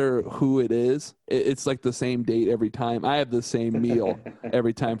matter who it is. It's like the same date every time. I have the same meal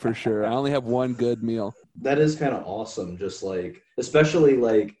every time for sure. I only have one good meal. That is kind of awesome. Just like, especially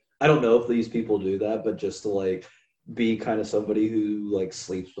like, I don't know if these people do that, but just to like be kind of somebody who like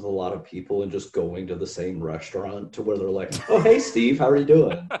sleeps with a lot of people and just going to the same restaurant to where they're like, oh, hey, Steve, how are you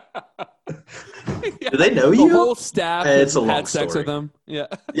doing? Yeah, Do they know the you? whole staff It's has a long had sex with story. them. Yeah.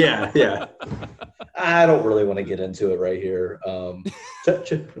 Yeah, yeah. I don't really want to get into it right here.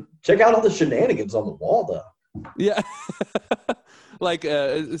 Check out all the shenanigans on the wall, though. Yeah. Like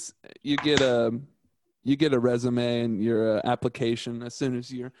you get a resume and your application as soon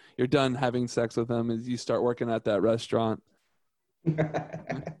as you're done having sex with them, as you start working at that restaurant.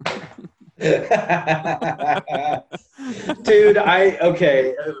 Dude,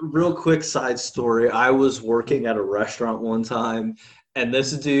 okay, real quick side story. I was working at a restaurant one time, and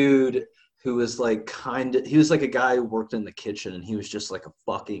this dude who was like he was like a guy who worked in the kitchen, and he was just like a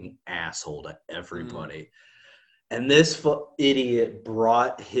fucking asshole to Mm. everybody. And this idiot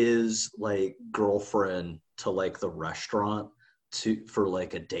brought his like girlfriend to like the restaurant for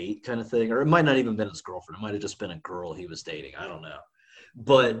like a date kind of thing, or it might not even been his girlfriend. It might have just been a girl he was dating. I don't know, Mm.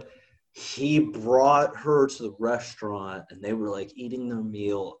 but he brought her to the restaurant, and they were like eating their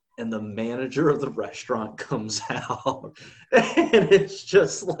meal. And the manager of the restaurant comes out, and it's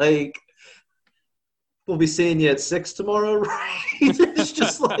just like, we'll be seeing you at 6 tomorrow, right? It's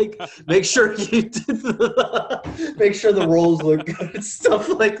just like, make sure make sure the rolls look good, stuff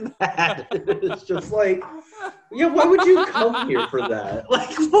like that. It's just like, yeah, why would you come here for that?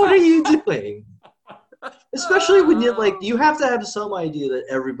 Like, what are you doing? Especially when you have to have some idea that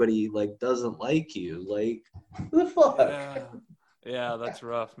everybody like doesn't like you. Like, the fuck? Yeah. Yeah, that's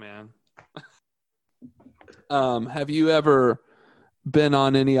rough, man. Have you ever been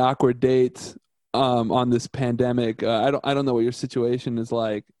on any awkward dates on this pandemic? I don't know what your situation is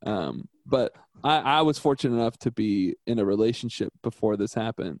like, but I was fortunate enough to be in a relationship before this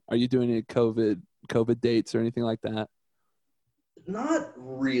happened. Are you doing any COVID dates or anything like that? Not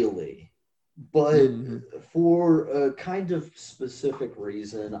really, but Mm-hmm. for a kind of specific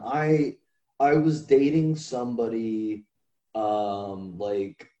reason, I was dating somebody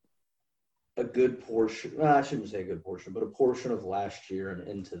like a good portion, I shouldn't say a good portion, but a portion of last year and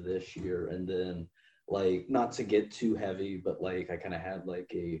into this year. And then, like, not to get too heavy, but like I kind of had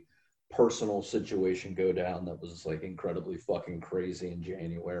like a personal situation go down that was like incredibly fucking crazy in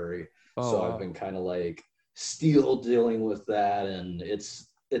January. Oh, So wow. I've been kind of like still dealing with that, and it's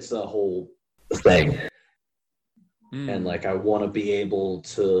a whole thing. And like I want to be able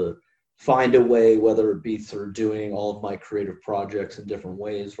to find a way, whether it be through doing all of my creative projects in different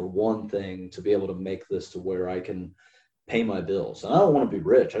ways, for one thing, to be able to make this to where I can pay my bills. And I don't want to be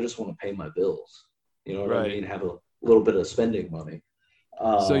rich. I just want to pay my bills. You know what I mean? Have a little bit of spending money.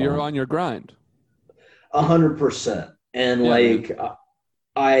 So you're on your grind. 100%. And Yeah, like,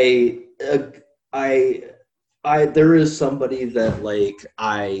 I there is somebody that like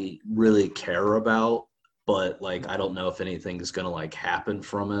I really care about, but like I don't know if anything is gonna like happen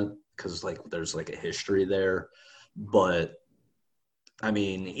from it, because like there's like a history there. But I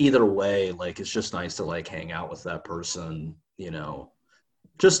mean, either way, like it's just nice to like hang out with that person, you know,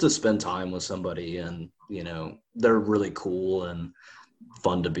 just to spend time with somebody. And you know, they're really cool and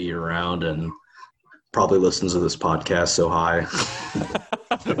fun to be around, and probably listens to this podcast. So hi.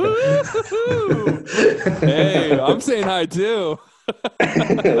 Hey, I'm saying hi too.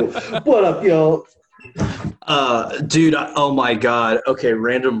 What up, yo? Dude, oh my god. Okay,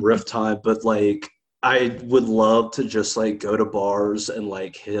 random riff time, but like I would love to just like go to bars and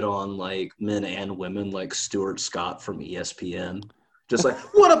like hit on like men and women like Stuart Scott from ESPN. Just like,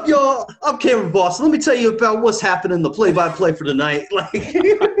 what up, y'all? I'm Cameron Boston. Let me tell you about what's happening, the play-by-play for tonight. Like,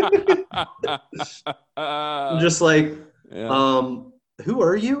 I'm just like, who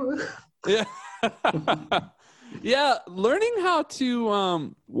are you? Yeah. Yeah, learning how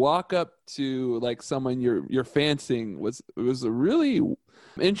to walk up to like someone you're fancying was a really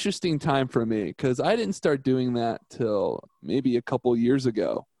interesting time for me, because I didn't start doing that till maybe a couple years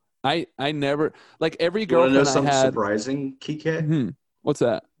ago. I never, like, every girlfriend know something I had. Surprising, Kike? What's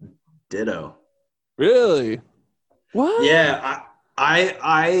that? Ditto. Really? What? Yeah,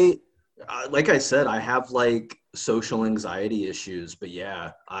 I like I said, I have like social anxiety issues, but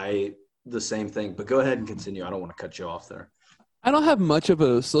yeah, the same thing. But go ahead and continue. I don't want to cut you off there. I don't have much of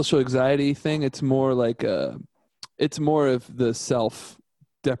a social anxiety thing. It's more like it's more of the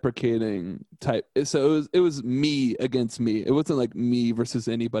self-deprecating type. So it was me against me. It wasn't like me versus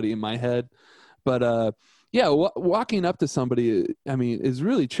anybody in my head. But yeah, walking up to somebody, I mean, is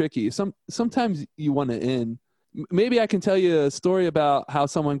really tricky. Sometimes you want to end. Maybe I can tell you a story about how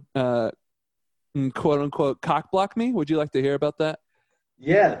someone quote unquote cock blocked me. Would you like to hear about that?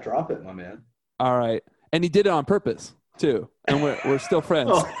 Yeah, drop it, my man. All right. And he did it on purpose too. And we're still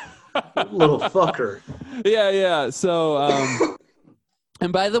friends. Oh, little fucker. Yeah. So,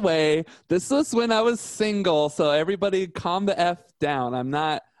 and by the way, this was when I was single. So everybody calm the F down. I'm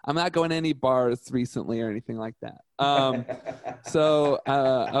not going to any bars recently or anything like that. So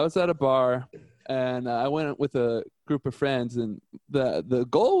I was at a bar, and I went with a group of friends, and the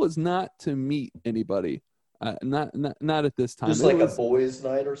goal was not to meet anybody. Not at this time. Just like a boys'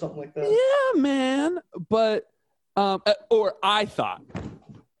 night or something like that? Yeah, man. But, or I thought.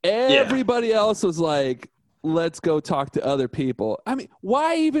 Everybody else was like, let's go talk to other people. I mean,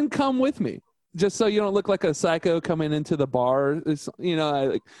 why even come with me? Just so you don't look like a psycho coming into the bar. You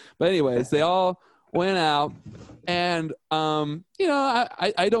know, but anyways, they all went out. And, you know,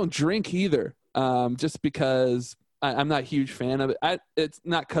 I don't drink either, just because I'm not a huge fan of it. It's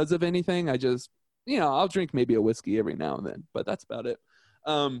not because of anything. I just, you know, I'll drink maybe a whiskey every now and then, but that's about it.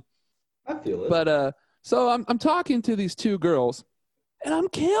 I feel it. But so I'm talking to these two girls, and I'm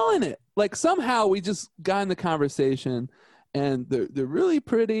killing it. Like, somehow we just got in the conversation, and they're really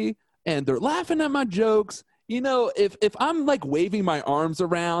pretty, and they're laughing at my jokes. You know, if I'm like waving my arms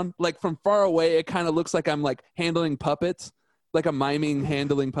around, like from far away, it kind of looks like I'm like handling puppets, like I'm miming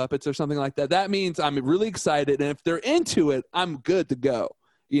handling puppets or something like that. That means I'm really excited, and if they're into it, I'm good to go.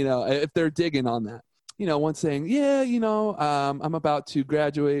 You know, if they're digging on that. You know, one saying, yeah, you know, I'm about to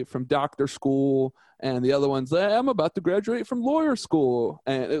graduate from doctor school. And the other one's, I'm about to graduate from lawyer school.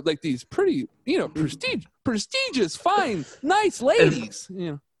 And like these pretty, you know, prestigious, fine, nice ladies.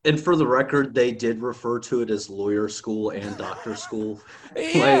 You know. And for the record, they did refer to it as lawyer school and doctor school.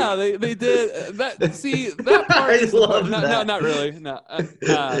 Yeah, they did. That, see, that part is the part. No, not really. No.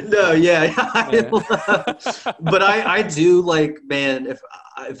 No, yeah. But I do, like, man,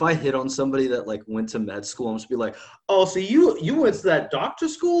 if I hit on somebody that like went to med school, I'm just be like, oh, so you went to that doctor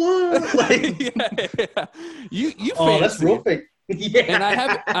school? Huh? Like, yeah. You oh, that's real fake. Yeah. And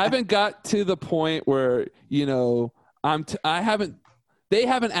I haven't got to the point where, you know, I haven't they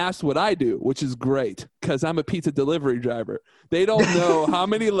haven't asked what I do, which is great because I'm a pizza delivery driver. They don't know how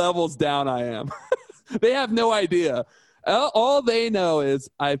many levels down I am. They have no idea. All they know is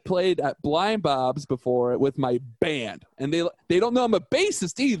I played at Blind Bob's before with my band, and they don't know I'm a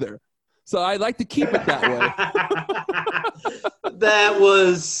bassist either. So I like to keep it that way. That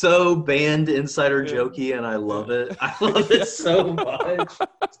was so band insider jokey, and I love it. I love it so much.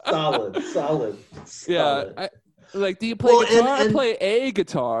 Solid. Yeah. Do you play guitar? I play a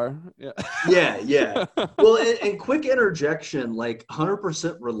guitar. Yeah. Well, and quick interjection, like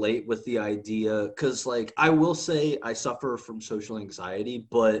 100% relate with the idea, because like I will say I suffer from social anxiety,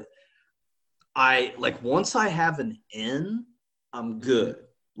 but once I have an in, I'm good.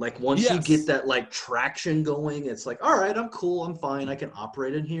 Like once you get that like traction going, it's like, all right, I'm cool, I'm fine, I can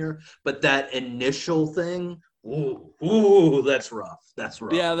operate in here. But that initial thing, ooh, that's rough.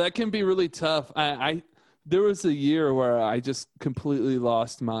 Yeah, that can be really tough. There was a year where I just completely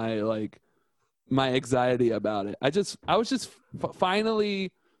lost my anxiety about it. I was just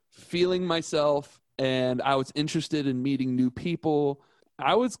finally feeling myself, and I was interested in meeting new people.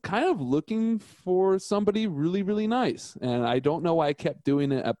 I was kind of looking for somebody really, really nice, and I don't know why I kept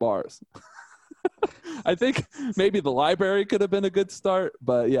doing it at bars. I think maybe the library could have been a good start,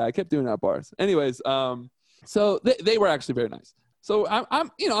 but yeah, I kept doing it at bars. Anyways, so they were actually very nice. So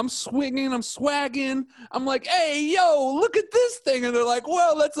I'm swinging, I'm swagging. I'm like, hey, yo, look at this thing. And they're like,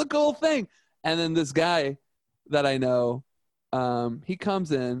 well, that's a cool thing. And then this guy that I know, he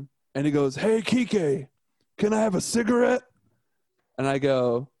comes in and he goes, hey, Kike, can I have a cigarette? And I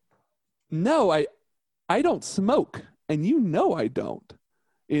go, no, I don't smoke. And you know I don't,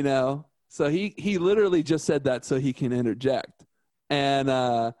 So he literally just said that so he can interject.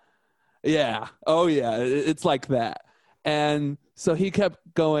 And it's like that. And so he kept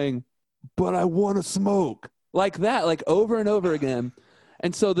going, but I want to smoke, like that, like over and over again.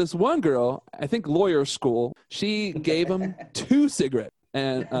 And so this one girl, I think lawyer school, she gave him 2 cigarettes,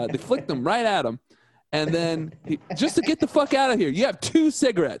 and they flicked them right at him. And then just to get the fuck out of here, you have 2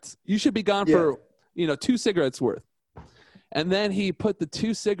 cigarettes. You should be gone for, 2 cigarettes worth. And then he put the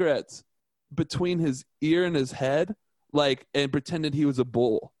 2 cigarettes between his ear and his head, and pretended he was a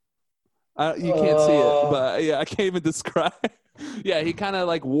bull. You can't see it, but yeah, I can't even describe. Yeah, he kind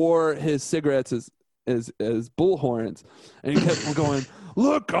of wore his cigarettes as bull horns, and he kept going,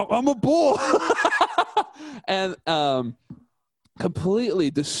 look, I'm a bull. And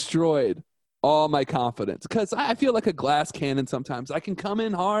completely destroyed all my confidence, because I feel like a glass cannon sometimes. I can come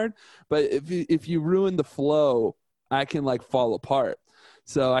in hard, but if you ruin the flow, I can fall apart.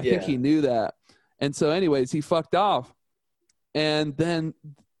 So I think he knew that. And so anyways, he fucked off. And then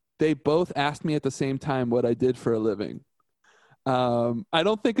they both asked me at the same time what I did for a living. I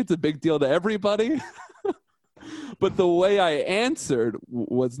don't think it's a big deal to everybody, but the way I answered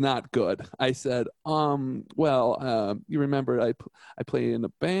was not good. I said, you remember I play in a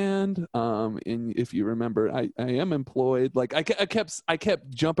band, and if you remember, I am employed. I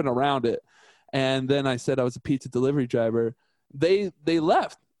kept jumping around it. And then I said I was a pizza delivery driver. They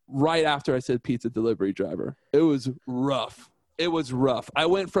left right after I said pizza delivery driver. It was rough. I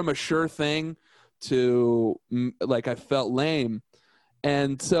went from a sure thing to I felt lame.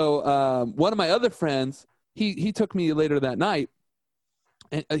 And so one of my other friends, he took me later that night,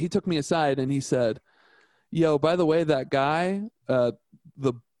 and he took me aside and he said, yo, by the way, that guy,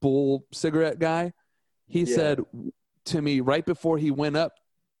 the bull cigarette guy, he said to me right before he went up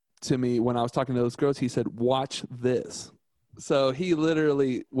to me when I was talking to those girls, he said, watch this. So he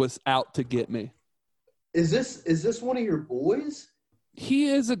literally was out to get me. Is this one of your boys? He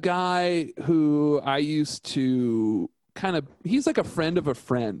is a guy who I used to he's like a friend of a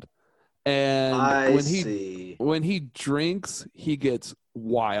friend. And when he drinks, he gets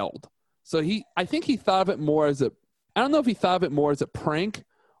wild. So I think he thought of it more as I don't know if he thought of it more as a prank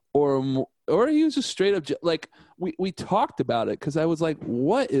or he was just straight up, we talked about it, because I was like,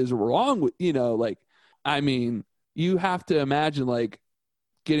 what is wrong with, you have to imagine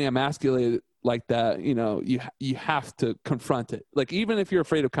getting emasculated like that, you have to confront it. Even if you're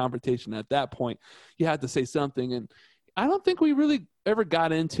afraid of confrontation at that point, you have to say something. And I don't think we really ever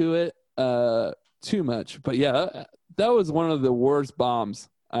got into it too much. But yeah, that was one of the worst bombs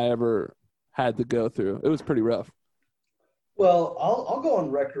I ever had to go through. It was pretty rough. Well, I'll go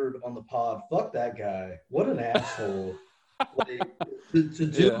on record on the pod. Fuck that guy. What an asshole. To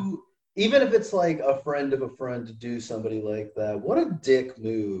do, even if it's a friend of a friend, to do somebody like that. What a dick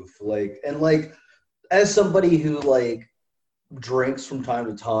move. As somebody who drinks from time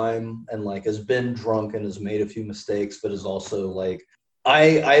to time and has been drunk and has made a few mistakes, but is also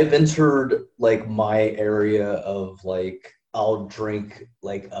I've entered my area of I'll drink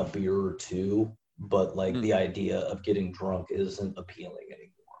like a beer or two, but like the idea of getting drunk isn't appealing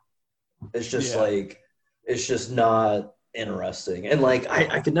anymore. It's just like, it's just not interesting. And like,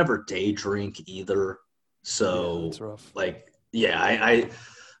 I could never day drink either. So that's rough. like, yeah,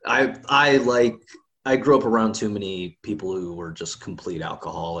 I like, I grew up around too many people who were just complete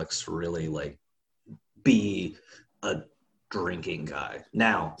alcoholics to really like be a drinking guy.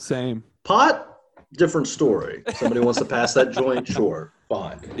 Now, Same. pot, different story. Somebody wants to pass that joint, sure,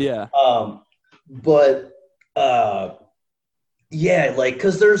 fine. Yeah. But yeah, like,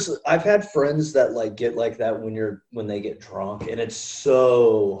 because I've had friends that like get like that when they get drunk, and it's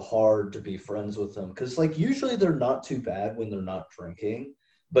so hard to be friends with them because like usually they're not too bad when they're not drinking,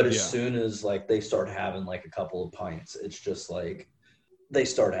 but as soon as like they start having like a couple of pints, it's just like they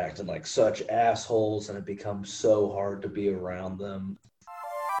start acting like such assholes, and it becomes so hard to be around them.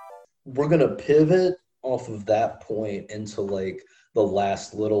 We're gonna pivot off of that point into like the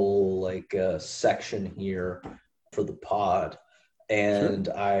last little like section here for the pod. And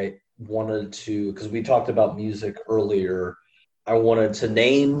sure. I wanted to, because we talked about music earlier, I wanted to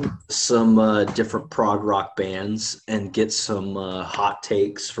name some different prog rock bands and get some hot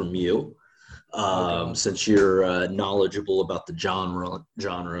takes from you, since you're knowledgeable about the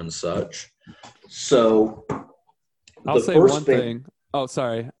genre and such. So I'll say one thing. Oh,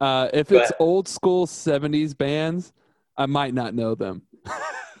 sorry. If it's old school 70s bands, I might not know them.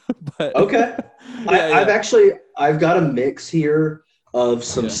 But okay. I've got a mix here of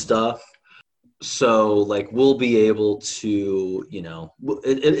some stuff. So like we'll be able to,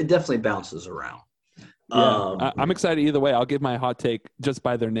 it definitely bounces around. Yeah. I'm excited either way. I'll give my hot take just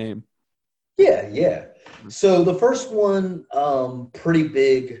by their name. Yeah. So the first one, pretty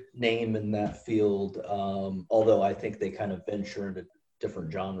big name in that field, although I think they kind of venture into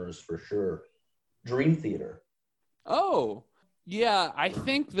different genres for sure. Dream Theater. Oh, yeah. I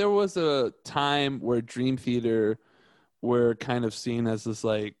think there was a time where Dream Theater were kind of seen as this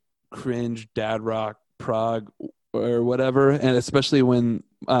like cringe dad rock prog or whatever, and especially when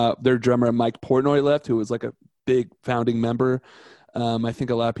their drummer Mike Portnoy left, who was like a big founding member. I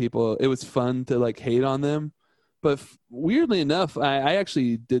think a lot of people, it was fun to like hate on them, but weirdly enough, I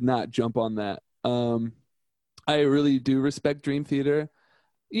actually did not jump on that. I really do respect Dream Theater.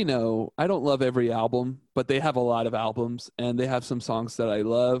 I don't love every album, but they have a lot of albums and they have some songs that I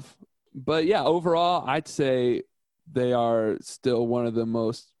love. But yeah, overall, I'd say they are still one of the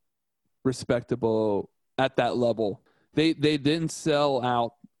most respectable at that level. They didn't sell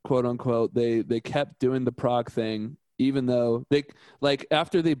out, quote unquote. They kept doing the prog thing, even though they like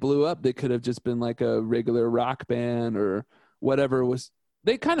after they blew up, they could have just been like a regular rock band or whatever was.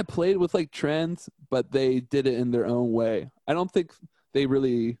 They kind of played with like trends, but they did it in their own way. I don't think they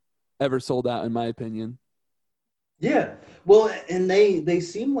really ever sold out, in my opinion. Yeah. Well, and they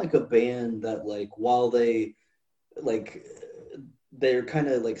seem like a band that like while they like they're kind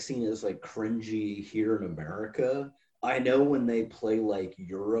of like seen as like cringy here in America, I know when they play like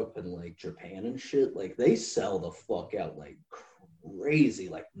Europe and like Japan and shit, like they sell the fuck out like crazy,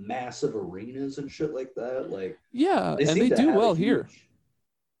 like massive arenas and shit like that. Like yeah, and they do well here.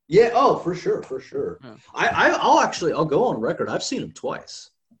 Yeah, oh, for sure. Yeah. I'll go on record. I've seen them twice.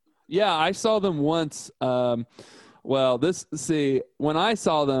 Yeah, I saw them once. When I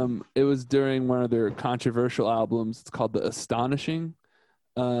saw them, it was during one of their controversial albums. It's called The Astonishing.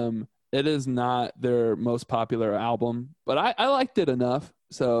 It is not their most popular album, but I liked it enough.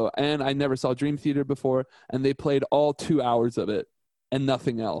 So, and I never saw Dream Theater before, and they played all 2 hours of it and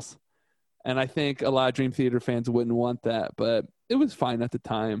nothing else. And I think a lot of Dream Theater fans wouldn't want that, but it was fine at the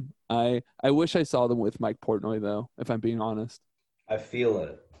time. I wish I saw them with Mike Portnoy, though, if I'm being honest. I feel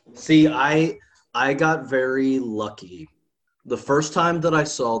it. See, I got very lucky. The first time that I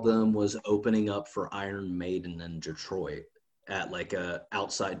saw them was opening up for Iron Maiden in Detroit at like a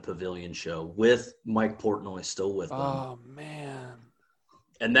outside pavilion show with Mike Portnoy still with them. Oh man.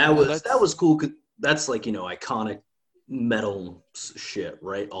 And that was cool. 'Cause that's like, iconic metal shit,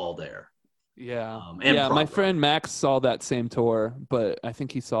 right? All there. Yeah. My friend Max saw that same tour, but I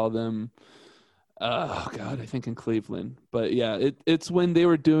think he saw them I think in Cleveland. But yeah, it's when they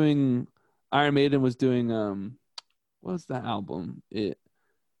were doing Iron Maiden was doing what was that album? It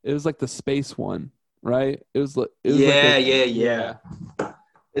was like the space one, right? It was yeah.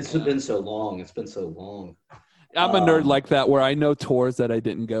 It's been so long. I'm a nerd like that where I know tours that I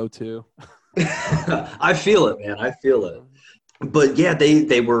didn't go to. I feel it, man. I feel it. But yeah,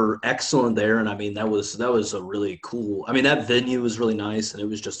 they were excellent there, and I mean that was a really cool. I mean that venue was really nice, and it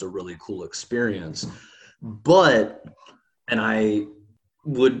was just a really cool experience. But and I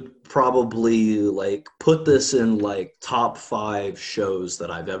would probably like put this in like top 5 shows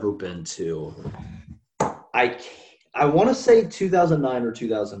that I've ever been to. I I want to say 2009 or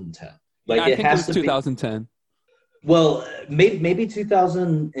 2010. Yeah, Like I it think it has was to be. 2010. Well, maybe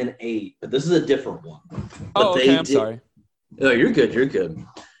 2008, but this is a different one. But Oh, okay. they I'm did. sorry. Oh, you're good. You're good.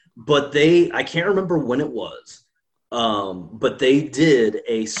 But I can't remember when it was. But they did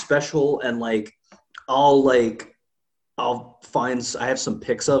a special, and like I'll like I have some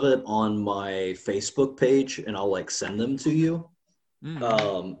pics of it on my Facebook page, and I'll like send them to you. Mm.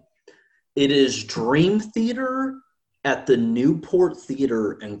 Um, it is Dream Theater at the Newport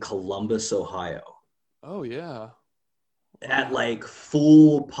Theater in Columbus, Ohio. Oh yeah. At Wow. like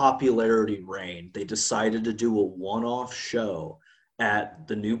full popularity reign, they decided to do a one-off show at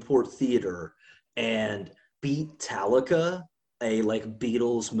the Newport Theater and beat Metallica, a like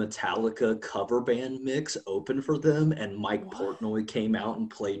Beatles Metallica cover band mix open for them, and Mike What? Portnoy came out and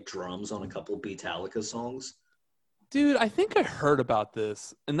played drums on a couple Metallica songs. Dude, I think I heard about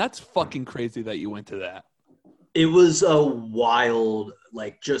this, and that's fucking crazy that you went to that. It was a wild,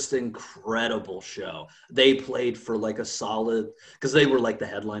 like just incredible show. They played for like a solid, because they were like the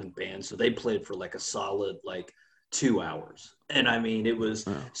headlining band, so they played for like a solid like 2 hours. And I mean, it was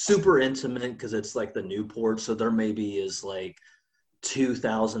Oh. super intimate because it's like the Newport, so there maybe is like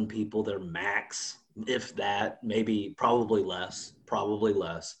 2,000 people there max, if that, maybe probably less.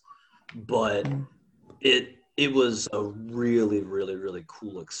 But Mm. it was a really, really, really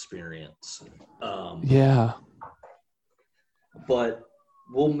cool experience. Um, Yeah. but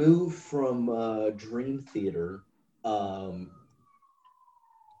we'll move from Dream Theater. Um,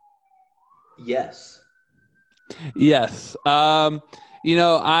 yes. Yes. I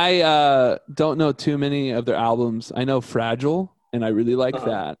don't know too many of their albums. I know Fragile, and I really like Uh-huh.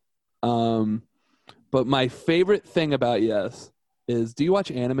 that. Um, but my favorite thing about Yes is, do you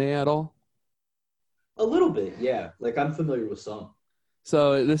watch anime at all? A little bit, yeah. Like I'm familiar with some.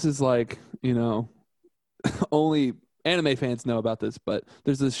 So this is like, only anime fans know about this, but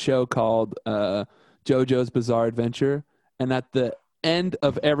there's this show called JoJo's Bizarre Adventure, and at the end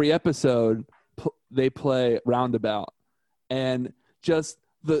of every episode, they play Roundabout, and just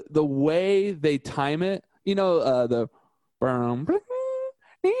the way they time it, the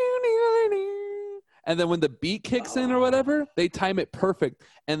and then when the beat kicks in or Oh, whatever, they time it perfect,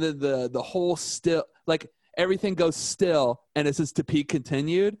 and then the whole still, like, everything goes still, and it says to be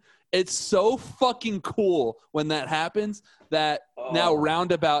continued. It's so fucking cool when that happens, that now oh,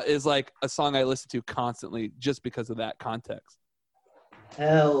 Roundabout is like a song I listen to constantly just because of that context.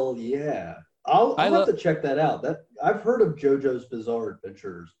 hell yeah. I'll have I to check that out. That I've heard of JoJo's Bizarre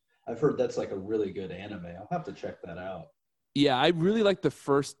Adventures. I've heard that's like a really good anime. I'll have to check that out. Yeah, I really like the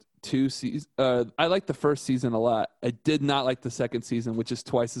first two seasons. I like the first season a lot. I did not like the second season, which is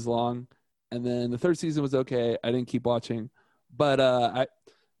twice as long. And then the third season was okay. I didn't keep watching, but I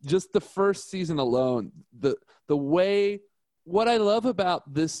just the first season alone, the way, what I love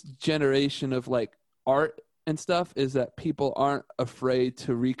about this generation of like art and stuff is that people aren't afraid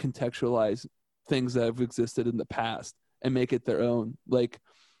to recontextualize things that have existed in the past and make it their own. Like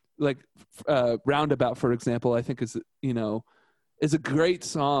Roundabout, for example, I think is a great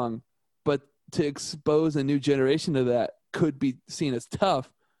song, but to expose a new generation to that could be seen as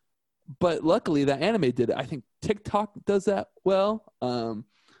tough. But luckily, that anime did it. I think TikTok does that well.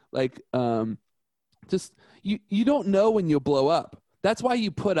 Like just you don't know when you'll blow up. That's why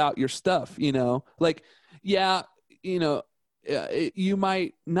you put out your stuff. Like, yeah, you know, you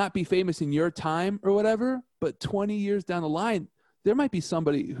might not be famous in your time or whatever, but 20 years down the line, there might be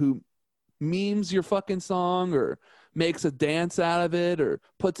somebody who memes your fucking song or makes a dance out of it or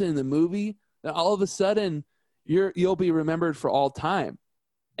puts it in the movie. And all of a sudden, you'll be remembered for all time.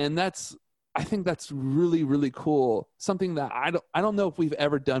 And I think that's really, really cool. Something that I don't know if we've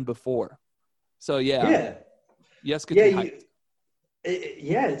ever done before. So yeah, Yeah. yes, gets Yeah, me hyped.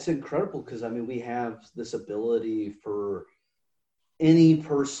 yeah, it's incredible because I mean we have this ability for any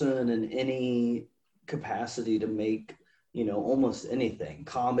person in any capacity to make almost anything,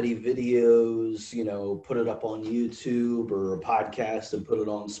 comedy videos, put it up on YouTube or a podcast and put it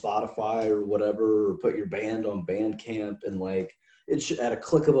on Spotify or whatever, or put your band on Bandcamp, and like it's at a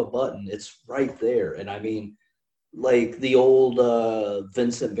click of a button, it's right there. And I mean, like the old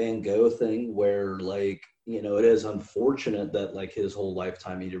Vincent van Gogh thing where like it is unfortunate that like his whole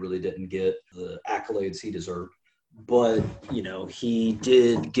lifetime he really didn't get the accolades he deserved, but he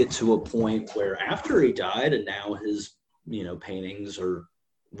did get to a point where after he died, and now his paintings are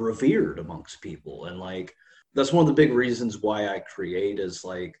revered amongst people. And like that's one of the big reasons why I create, is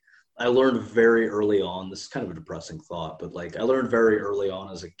like I learned very early on, this is kind of a depressing thought, but like I learned very early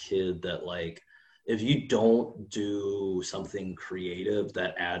on as a kid that like if you don't do something creative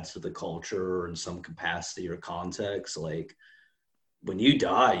that adds to the culture in some capacity or context, like when you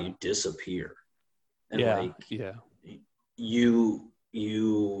die, you disappear. And like you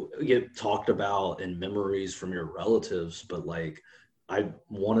get talked about in memories from your relatives, but like I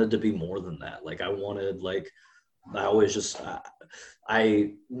wanted to be more than that. Like I wanted like I always just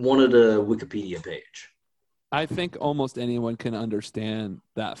I wanted a Wikipedia page. I think almost anyone can understand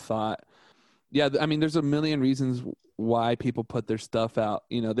that thought. Yeah, I mean, there's a million reasons why people put their stuff out.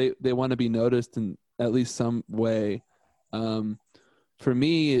 You know, they want to be noticed in at least some way. For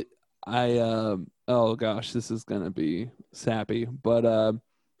me, oh gosh, this is gonna be sappy, but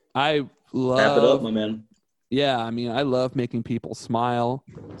I love. Tap it up, my man. Yeah, I mean, I love making people smile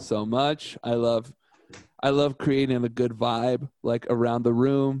so much. I love creating a good vibe like around the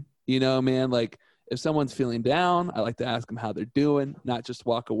room. You know, man, like if someone's feeling down, I like to ask them how they're doing, not just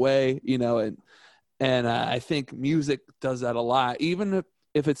walk away, you know, and I think music does that a lot. Even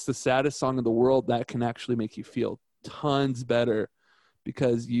if it's the saddest song in the world, that can actually make you feel tons better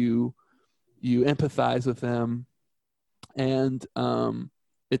because you empathize with them. And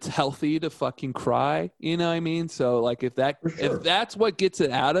it's healthy to fucking cry, you know what I mean? So like if that's what gets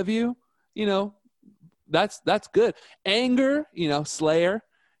it out of you, you know, that's good. Anger, you know, Slayer,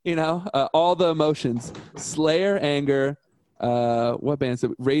 you know, all the emotions. Slayer, anger. What bands?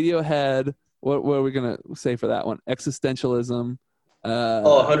 Radiohead. What are we gonna say for that one? Existentialism.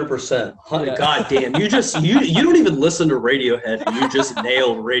 100%. God damn, you don't even listen to Radiohead, and you just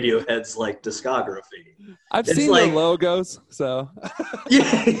nailed Radiohead's like discography. I've seen the logos, so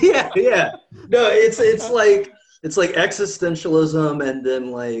yeah. No, it's like existentialism, and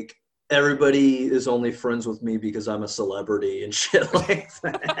then like everybody is only friends with me because I'm a celebrity and shit like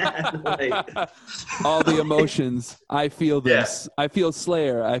that. Like, all the emotions. I feel this. Yeah. I feel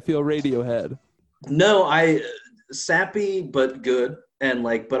Slayer. I feel Radiohead. No, sappy but good, and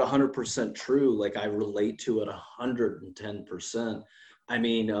like but 100% true. Like I relate to it 110%. I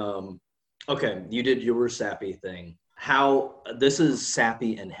mean, okay, you did your sappy thing. How this is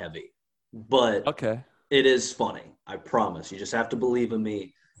sappy and heavy, but okay, it is funny. I promise. You just have to believe in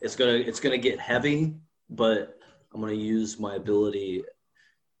me. It's gonna get heavy, but I'm gonna use my ability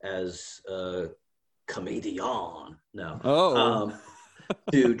as a comedian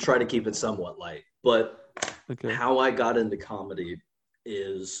to try to keep it somewhat light. But how I got into comedy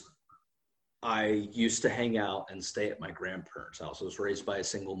is I used to hang out and stay at my grandparents' house. I was raised by a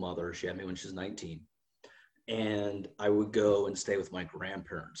single mother. She had me when she was 19. And I would go and stay with my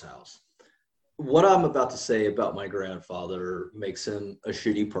grandparents' house. What I'm about to say about my grandfather makes him a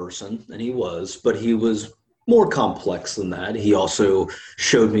shitty person, and he was, but he was more complex than that. He also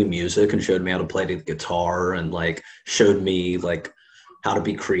showed me music and showed me how to play the guitar and like showed me like how to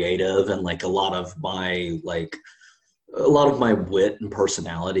be creative, and like a lot of my wit and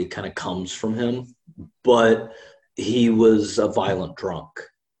personality kind of comes from him. But he was a violent drunk.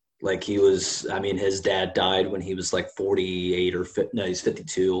 Like his dad died when he was like 48 or he's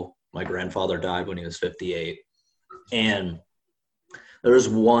 52. My grandfather died when he was 58. And there was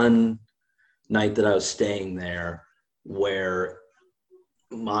one night that I was staying there where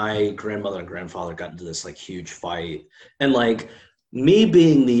my grandmother and grandfather got into this like huge fight. And like me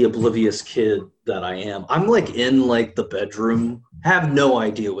being the oblivious kid that I am, I'm like in like the bedroom, have no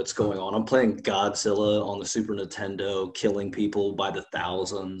idea what's going on. I'm playing Godzilla on the Super Nintendo, killing people by the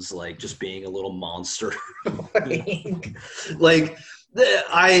thousands, like just being a little monster.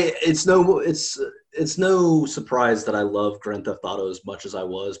 It's no surprise that I love Grand Theft Auto as much as I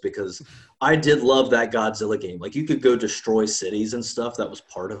was, because I did love that Godzilla game. Like you could go destroy cities and stuff. That was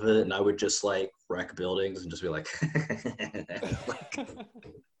part of it. And I would just like wreck buildings and just be like,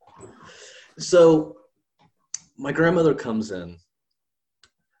 So my grandmother comes in and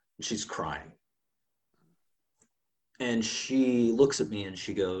she's crying. And she looks at me and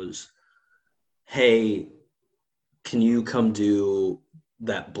she goes, "Hey, can you come do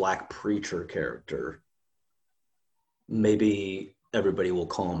that black preacher character? Maybe everybody will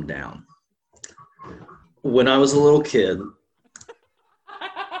calm down." When I was a little kid,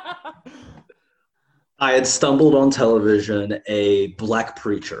 I had stumbled on television a black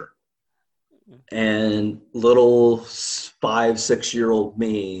preacher, and little 5-6-year-old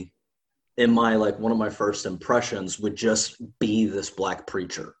me, in my like one of my first impressions, would just be this black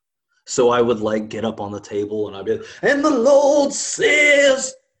preacher. So I would like get up on the table and I'd be like, "And the Lord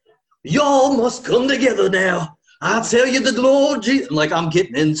says, y'all must come together now. I tell you the Lord Jesus." And like I'm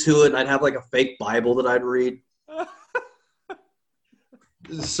getting into it, and I'd have like a fake Bible that I'd read.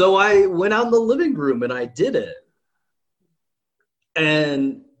 So I went out in the living room and I did it.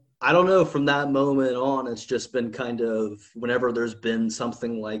 And I don't know, from that moment on, it's just been kind of whenever there's been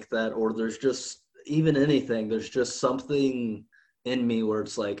something like that, or there's just even anything, there's just something in me where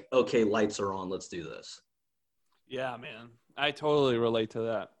it's like, okay, lights are on, let's do this. Yeah, man. I totally relate to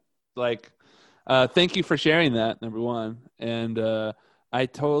that. Like, thank you for sharing that, number one. And I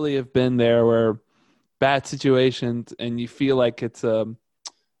totally have been there where bad situations and you feel like it's a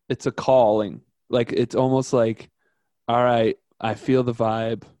calling. Like it's almost like, all right, I feel the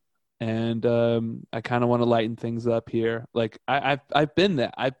vibe and I kind of want to lighten things up here. Like I've been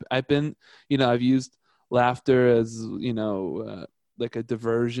there. I've been, I've used laughter as, like a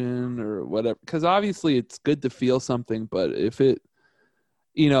diversion or whatever. Because obviously it's good to feel something, but if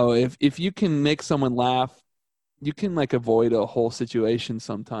you can make someone laugh, you can like avoid a whole situation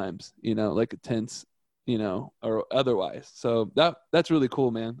sometimes, like a tense, or otherwise. So that's really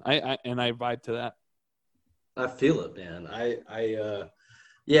cool, man. I vibe to that. I feel it, man.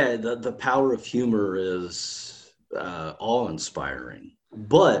 Yeah, the power of humor is awe-inspiring.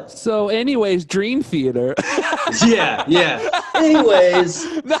 But So, anyways, Dream Theater. yeah. Anyways,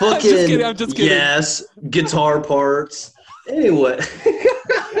 No, fucking I'm just kidding. yes, guitar parts. Anyway.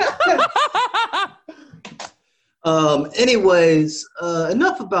 Anyways,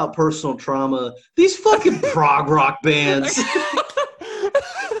 enough about personal trauma. These fucking prog rock bands.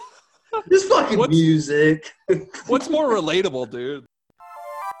 This fucking music. What's more relatable, dude?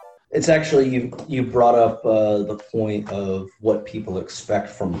 It's actually you brought up the point of what people expect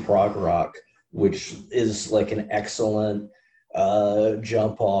from prog rock, which is like an excellent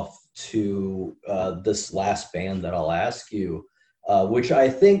jump off to this last band that I'll ask you, which I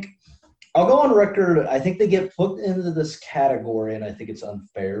think I'll go on record. I think they get put into this category, and I think it's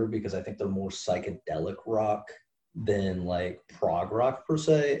unfair because I think they're more psychedelic rock than like prog rock per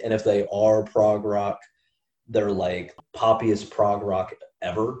se. And if they are prog rock, they're like poppiest prog rock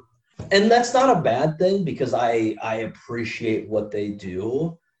ever. And that's not a bad thing because I appreciate what they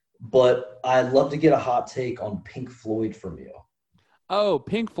do, but I'd love to get a hot take on Pink Floyd from you. Oh,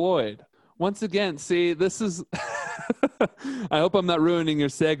 Pink Floyd. Once again, see, this is I hope I'm not ruining your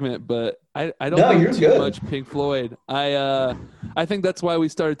segment, but I don't know too much Pink Floyd. I think that's why we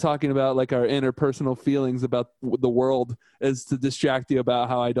started talking about like our interpersonal feelings about the world, is to distract you about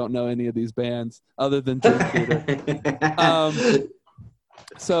how I don't know any of these bands other than Dream Theater.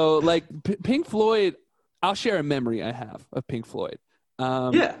 So like Pink Floyd, I'll share a memory I have of Pink Floyd.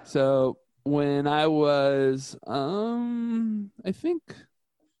 Yeah. So when I was, I think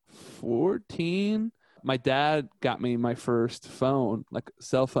 14, my dad got me my first phone, like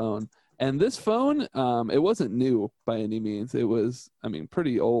cell phone. And this phone, it wasn't new by any means. It was,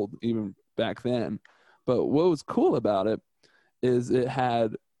 pretty old even back then. But what was cool about it is it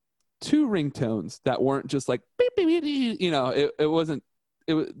had two ringtones that weren't just like beep, beep, beep, it wasn't.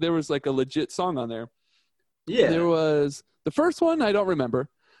 There was like a legit song on there. Yeah. There was the first one, I don't remember.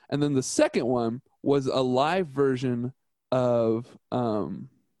 And then the second one was a live version of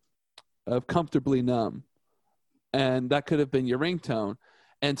Comfortably Numb. And that could have been your ringtone.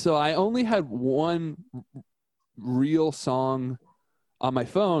 And so I only had one real song on my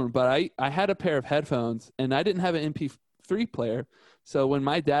phone, but I had a pair of headphones and I didn't have an MP3 player. So when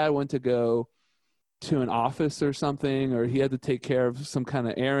my dad went to go to an office or something, or he had to take care of some kind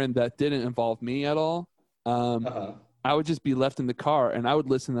of errand that didn't involve me at all, I would just be left in the car and I would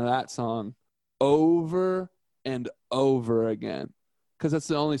listen to that song over and over again, because that's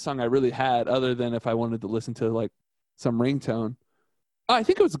the only song I really had other than if I wanted to listen to like some ringtone. Oh, I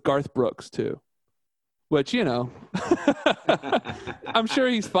think it was Garth Brooks too, which, I'm sure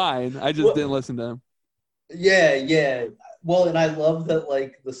he's fine. I just didn't listen to him. Yeah. Well, and I love that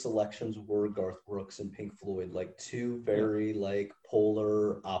like the selections were Garth Brooks and Pink Floyd, like two very like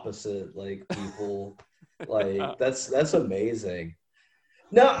polar opposite like people. Like that's amazing.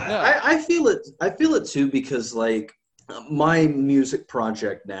 No, I feel it. I feel it too because like my music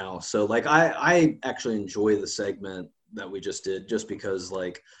project now. So like I actually enjoy the segment that we just did just because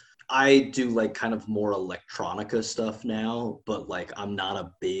like I do like kind of more electronica stuff now, but like I'm not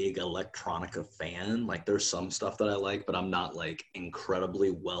a big electronica fan. Like there's some stuff that I like, but I'm not like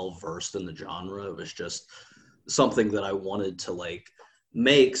incredibly well versed in the genre. It was just something that I wanted to like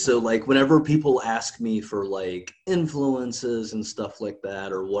make. So like whenever people ask me for like influences and stuff like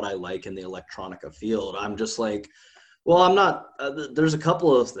that, or what I like in the electronica field, I'm just like, well, I'm not, there's a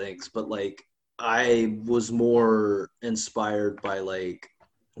couple of things, but like I was more inspired by like,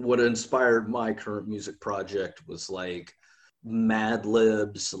 what inspired my current music project was like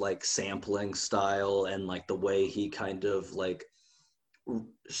Madlib's like sampling style and like the way he kind of like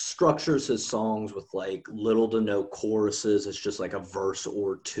structures his songs with like little to no choruses. It's just like a verse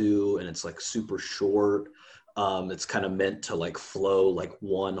or two, and it's like super short. It's kind of meant to like flow like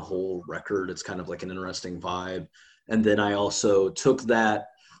one whole record. It's kind of like an interesting vibe. And then I also took that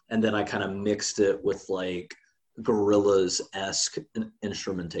and then I kind of mixed it with like Gorillaz-esque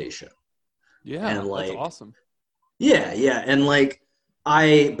instrumentation. Yeah, and like that's awesome. yeah, and like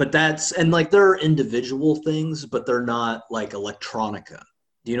but that's, and like there are individual things, but they're not like electronica.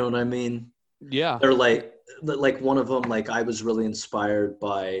 Do you know what I mean? Yeah. They're like one of them, like I was really inspired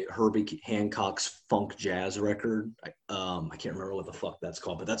by Herbie Hancock's funk jazz record. I can't remember what the fuck that's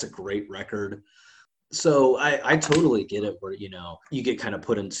called, but that's a great record. So I totally get it where, you get kind of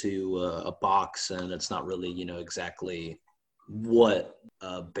put into a box and it's not really, exactly what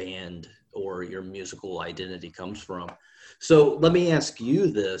a band or your musical identity comes from. So let me ask you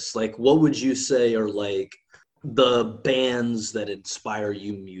this, like, what would you say are like the bands that inspire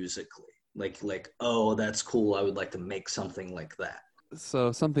you musically? Like, oh, that's cool, I would like to make something like that.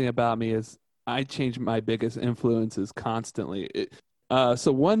 So something about me is I change my biggest influences constantly.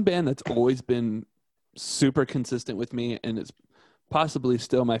 So one band that's always been super consistent with me, and it's possibly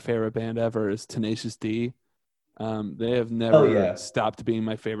still my favorite band ever, is Tenacious D. They have never stopped being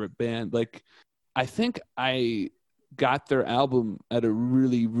my favorite band. Like, I think I got their album at a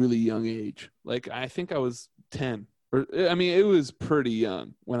really, really young age. Like, I think I was 10. It was pretty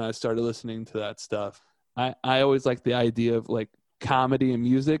young when I started listening to that stuff. I always liked the idea of, like, comedy and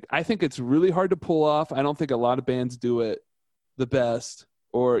music. I think it's really hard to pull off. I don't think a lot of bands do it the best,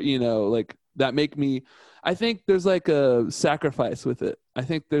 or, like, that make me, I think there's like a sacrifice with it. I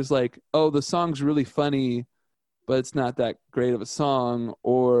think there's like, oh, the song's really funny, but it's not that great of a song,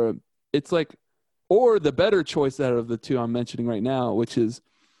 or it's like, or the better choice out of the two I'm mentioning right now, which is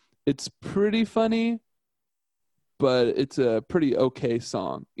it's pretty funny, but it's a pretty okay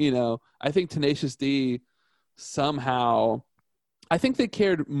song. I think Tenacious D somehow, I think they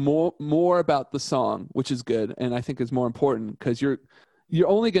cared more about the song, which is good, and I think is more important, because you're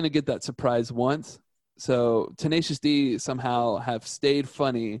only going to get that surprise once. So Tenacious D somehow have stayed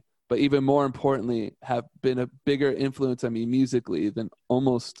funny, but even more importantly, have been a bigger influence on me musically than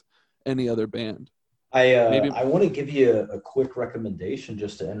almost any other band. I want to give you a quick recommendation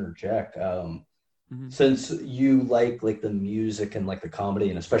just to interject. Since you like the music and like the comedy,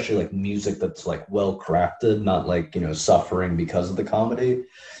 and especially like music that's like well crafted, not like, suffering because of the comedy,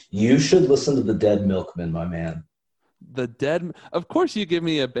 you should listen to the Dead Milkmen, my man. The Dead, of course you give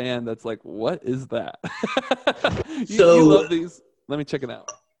me a band that's like, what is that? you love these. Let me check it out.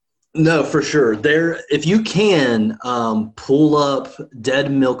 No, for sure. If you can, pull up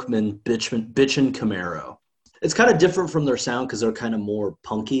Dead Milkmen, Bitchin' Camaro. It's kind of different from their sound because they're kind of more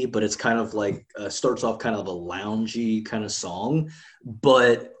punky, but it's kind of like starts off kind of a loungy kind of song,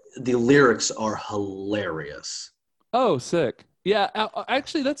 but the lyrics are hilarious. Oh, sick. Yeah,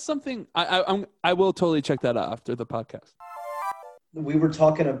 actually, that's something I will totally check that out after the podcast. We were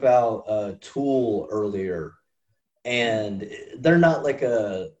talking about Tool earlier, and they're not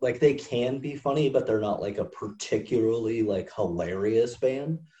they can be funny, but they're not like a particularly like hilarious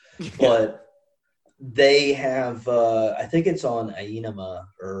band. Yeah. But they have, I think it's on Ainama,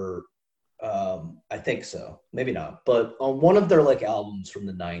 or I think so, maybe not. But on one of their like albums from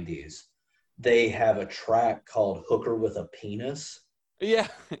the 90s, they have a track called Hooker with a Penis. Yeah,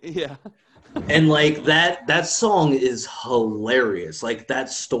 yeah. And like that song is hilarious. Like that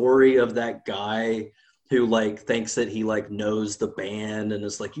story of that guy who like thinks that he like knows the band and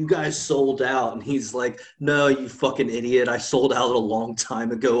is like, you guys sold out. And he's like, no, you fucking idiot. I sold out a long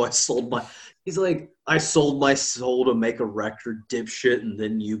time ago. He's like, I sold my soul to make a record, dipshit, and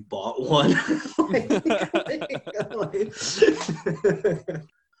then you bought one.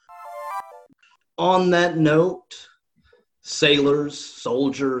 On that note, sailors,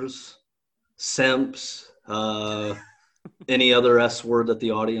 soldiers, simps, any other S word that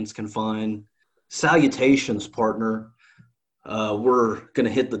the audience can find, salutations, partner. We're going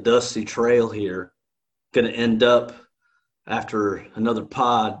to hit the dusty trail here. Going to end up after another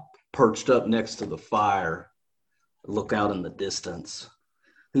pod perched up next to the fire. Look out in the distance.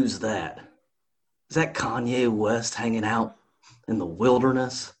 Who's that? Is that Kanye West hanging out in the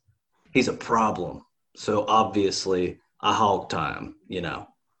wilderness? He's a problem. So obviously I hog time,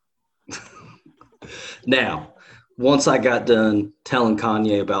 Now, once I got done telling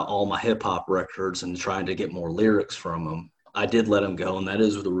Kanye about all my hip hop records and trying to get more lyrics from him, I did let him go. And that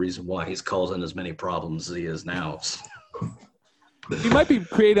is the reason why he's causing as many problems as he is now. He might be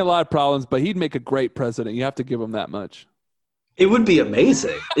creating a lot of problems, but he'd make a great president. You have to give him that much. It would be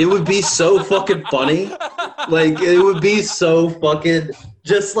amazing. It would be so fucking funny. Like, it would be so fucking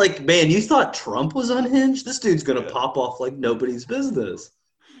just like, man, you thought Trump was unhinged? This dude's gonna pop off like nobody's business.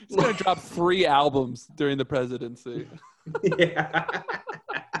 He's gonna drop 3 albums during the presidency. Yeah.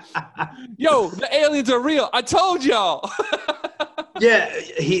 Yo, the aliens are real. I told y'all. Yeah,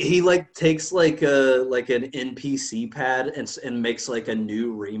 he like takes like an NPC pad and makes like a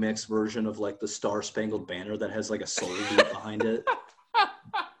new remix version of like the Star Spangled Banner that has like a soul beat behind it.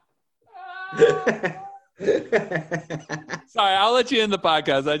 Sorry, I'll let you end the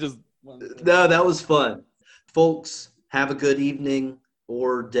podcast. No, that was fun. Folks, have a good evening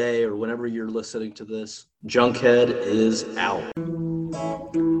or day or whenever you're listening to this. Junkhead is out.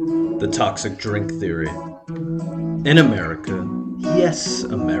 The Toxic Drink Theory. In America, yes,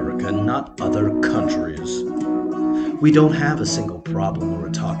 America, not other countries, we don't have a single problem or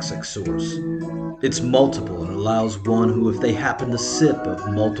a toxic source. It's multiple and allows one who, if they happen to sip of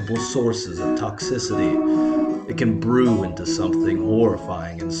multiple sources of toxicity, it can brew into something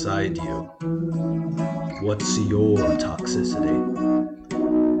horrifying inside you. What's your toxicity?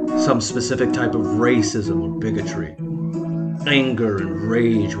 Some specific type of racism or bigotry, anger and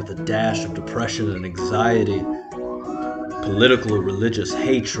rage with a dash of depression and anxiety, political or religious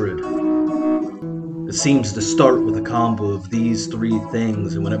hatred. It seems to start with a combo of these 3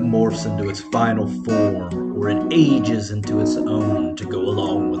 things, and when it morphs into its final form, or it ages into its own to go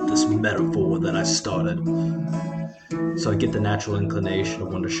along with this metaphor that I started. So I get the natural inclination of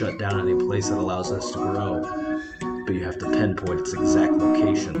wanting to shut down any place that allows us to grow. But you have to pinpoint its exact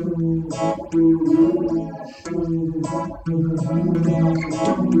location.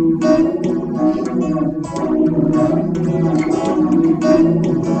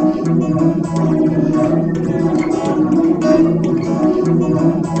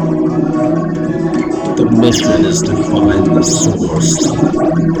 The mission is to find the source.